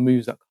couple of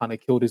moves that kind of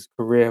killed his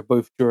career,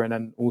 both during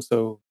and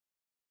also,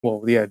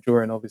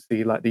 during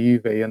obviously like the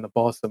Juve and the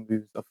Barca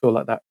moves. I feel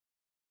like that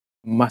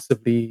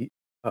massively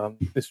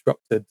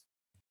disrupted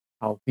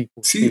how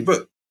people see.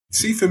 But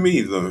see, for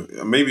me though,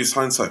 maybe it's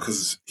hindsight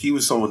because he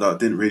was someone that I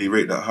didn't really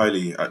rate that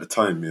highly at the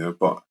time. Yeah,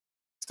 but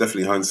it's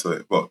definitely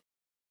hindsight. But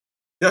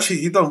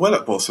he done well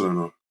at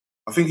Barcelona.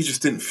 I think he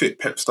just didn't fit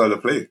Pep's style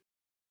of play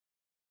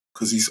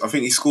because I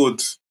think he still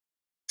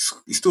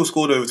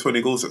scored over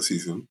 20 goals that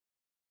season,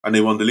 and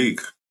they won the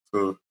league.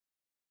 So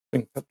I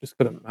think Pep just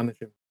couldn't manage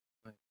him.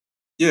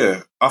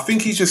 Yeah, I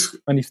think he just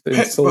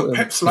Pep's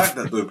like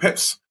that though.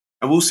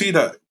 And we'll see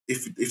that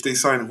if they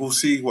sign, we'll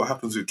see what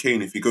happens with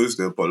Kane if he goes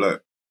there. But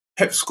like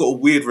Pep's got a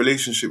weird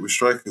relationship with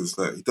strikers.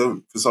 Like he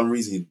don't, for some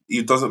reason,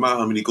 it doesn't matter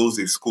how many goals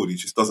they've scored. He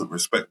just doesn't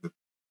respect them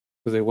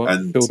because they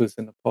weren't fielders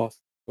in the past.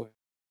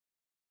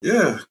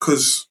 Yeah,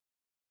 because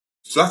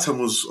Zlatan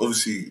was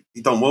obviously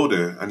he done well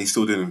there, and he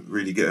still didn't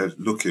really get a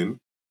look in.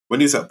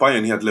 When he was at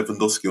Bayern, he had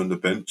Lewandowski on the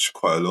bench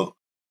quite a lot,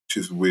 which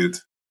is weird.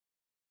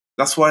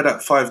 That's why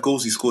that 5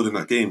 goals he scored in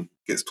that game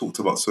gets talked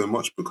about so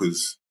much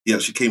because he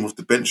actually came off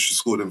the bench to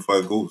score them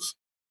 5 goals.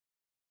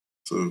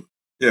 So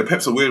yeah,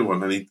 Pep's a weird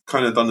one, and he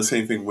kind of done the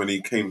same thing when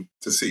he came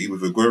to City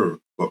with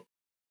Aguero. But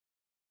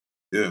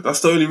yeah,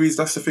 that's the only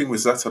reason. That's the thing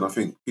with Zlatan. I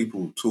think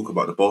people talk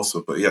about the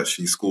Barca, but he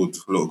actually scored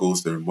a lot of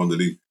goals there and won the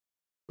league.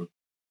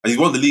 And he's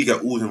won the league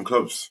at all them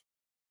clubs.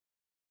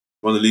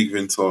 Won the league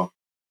with Inter,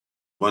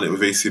 won it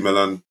with AC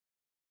Milan,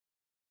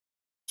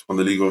 won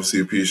the league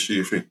obviously with PSG.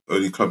 I think the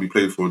only club he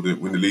played for to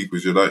win the league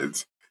was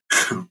United.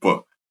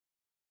 But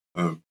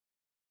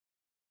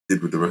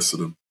did with the rest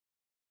of them.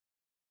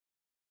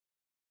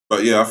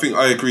 But yeah,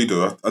 I agree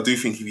though. I do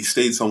think if he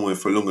stayed somewhere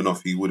for long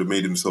enough, he would have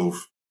made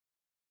himself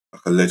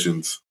like a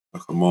legend,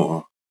 like a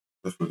martyr.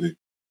 Definitely.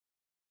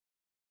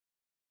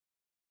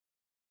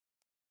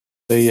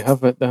 There you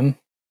have it then.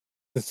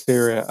 The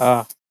Serie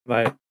A,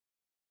 like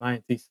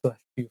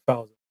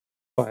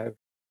 90/2005.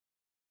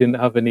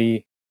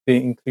 Didn't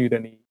include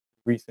any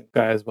recent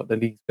guys, but the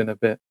league's been a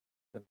bit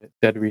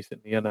dead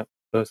recently, and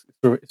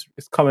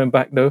it's coming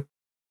back though,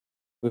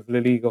 with La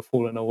Liga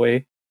falling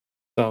away.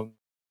 Looks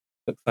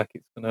like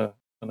it's gonna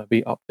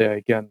be up there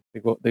again.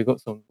 They got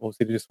some.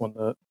 Obviously, they just won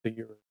the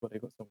Euros, but they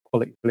got some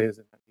quality players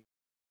in that league.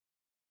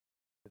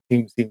 The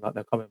teams seem like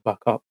they're coming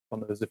back up. I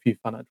know there's a few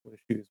financial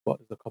issues, but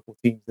there's a couple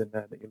of teams in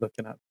there that you're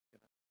looking at.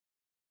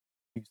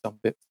 Do some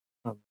bits.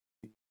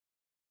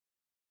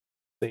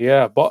 So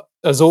yeah, but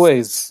as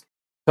always,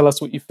 tell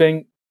us what you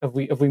think. Have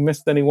we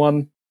missed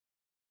anyone?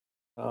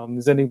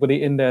 Is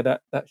anybody in there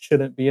that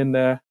shouldn't be in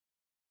there?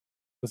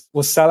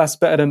 Was Salas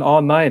better than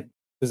R9?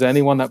 Is there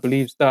anyone that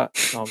believes that?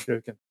 No, I'm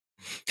joking.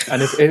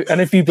 And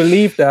if you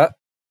believe that,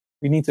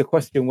 we need to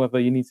question whether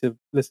you need to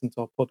listen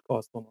to our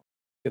podcast or not.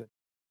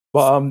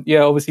 But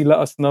yeah, obviously let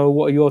us know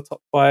what are your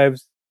top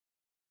fives.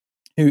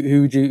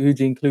 Who do you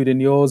include in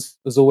yours?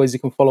 As always, you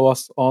can follow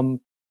us on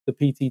the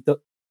PTTW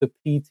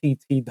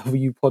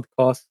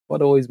podcast.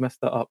 I'd always mess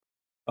that up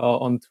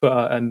on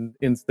Twitter and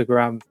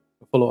Instagram.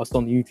 Follow us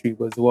on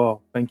YouTube as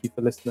well. Thank you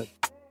for listening.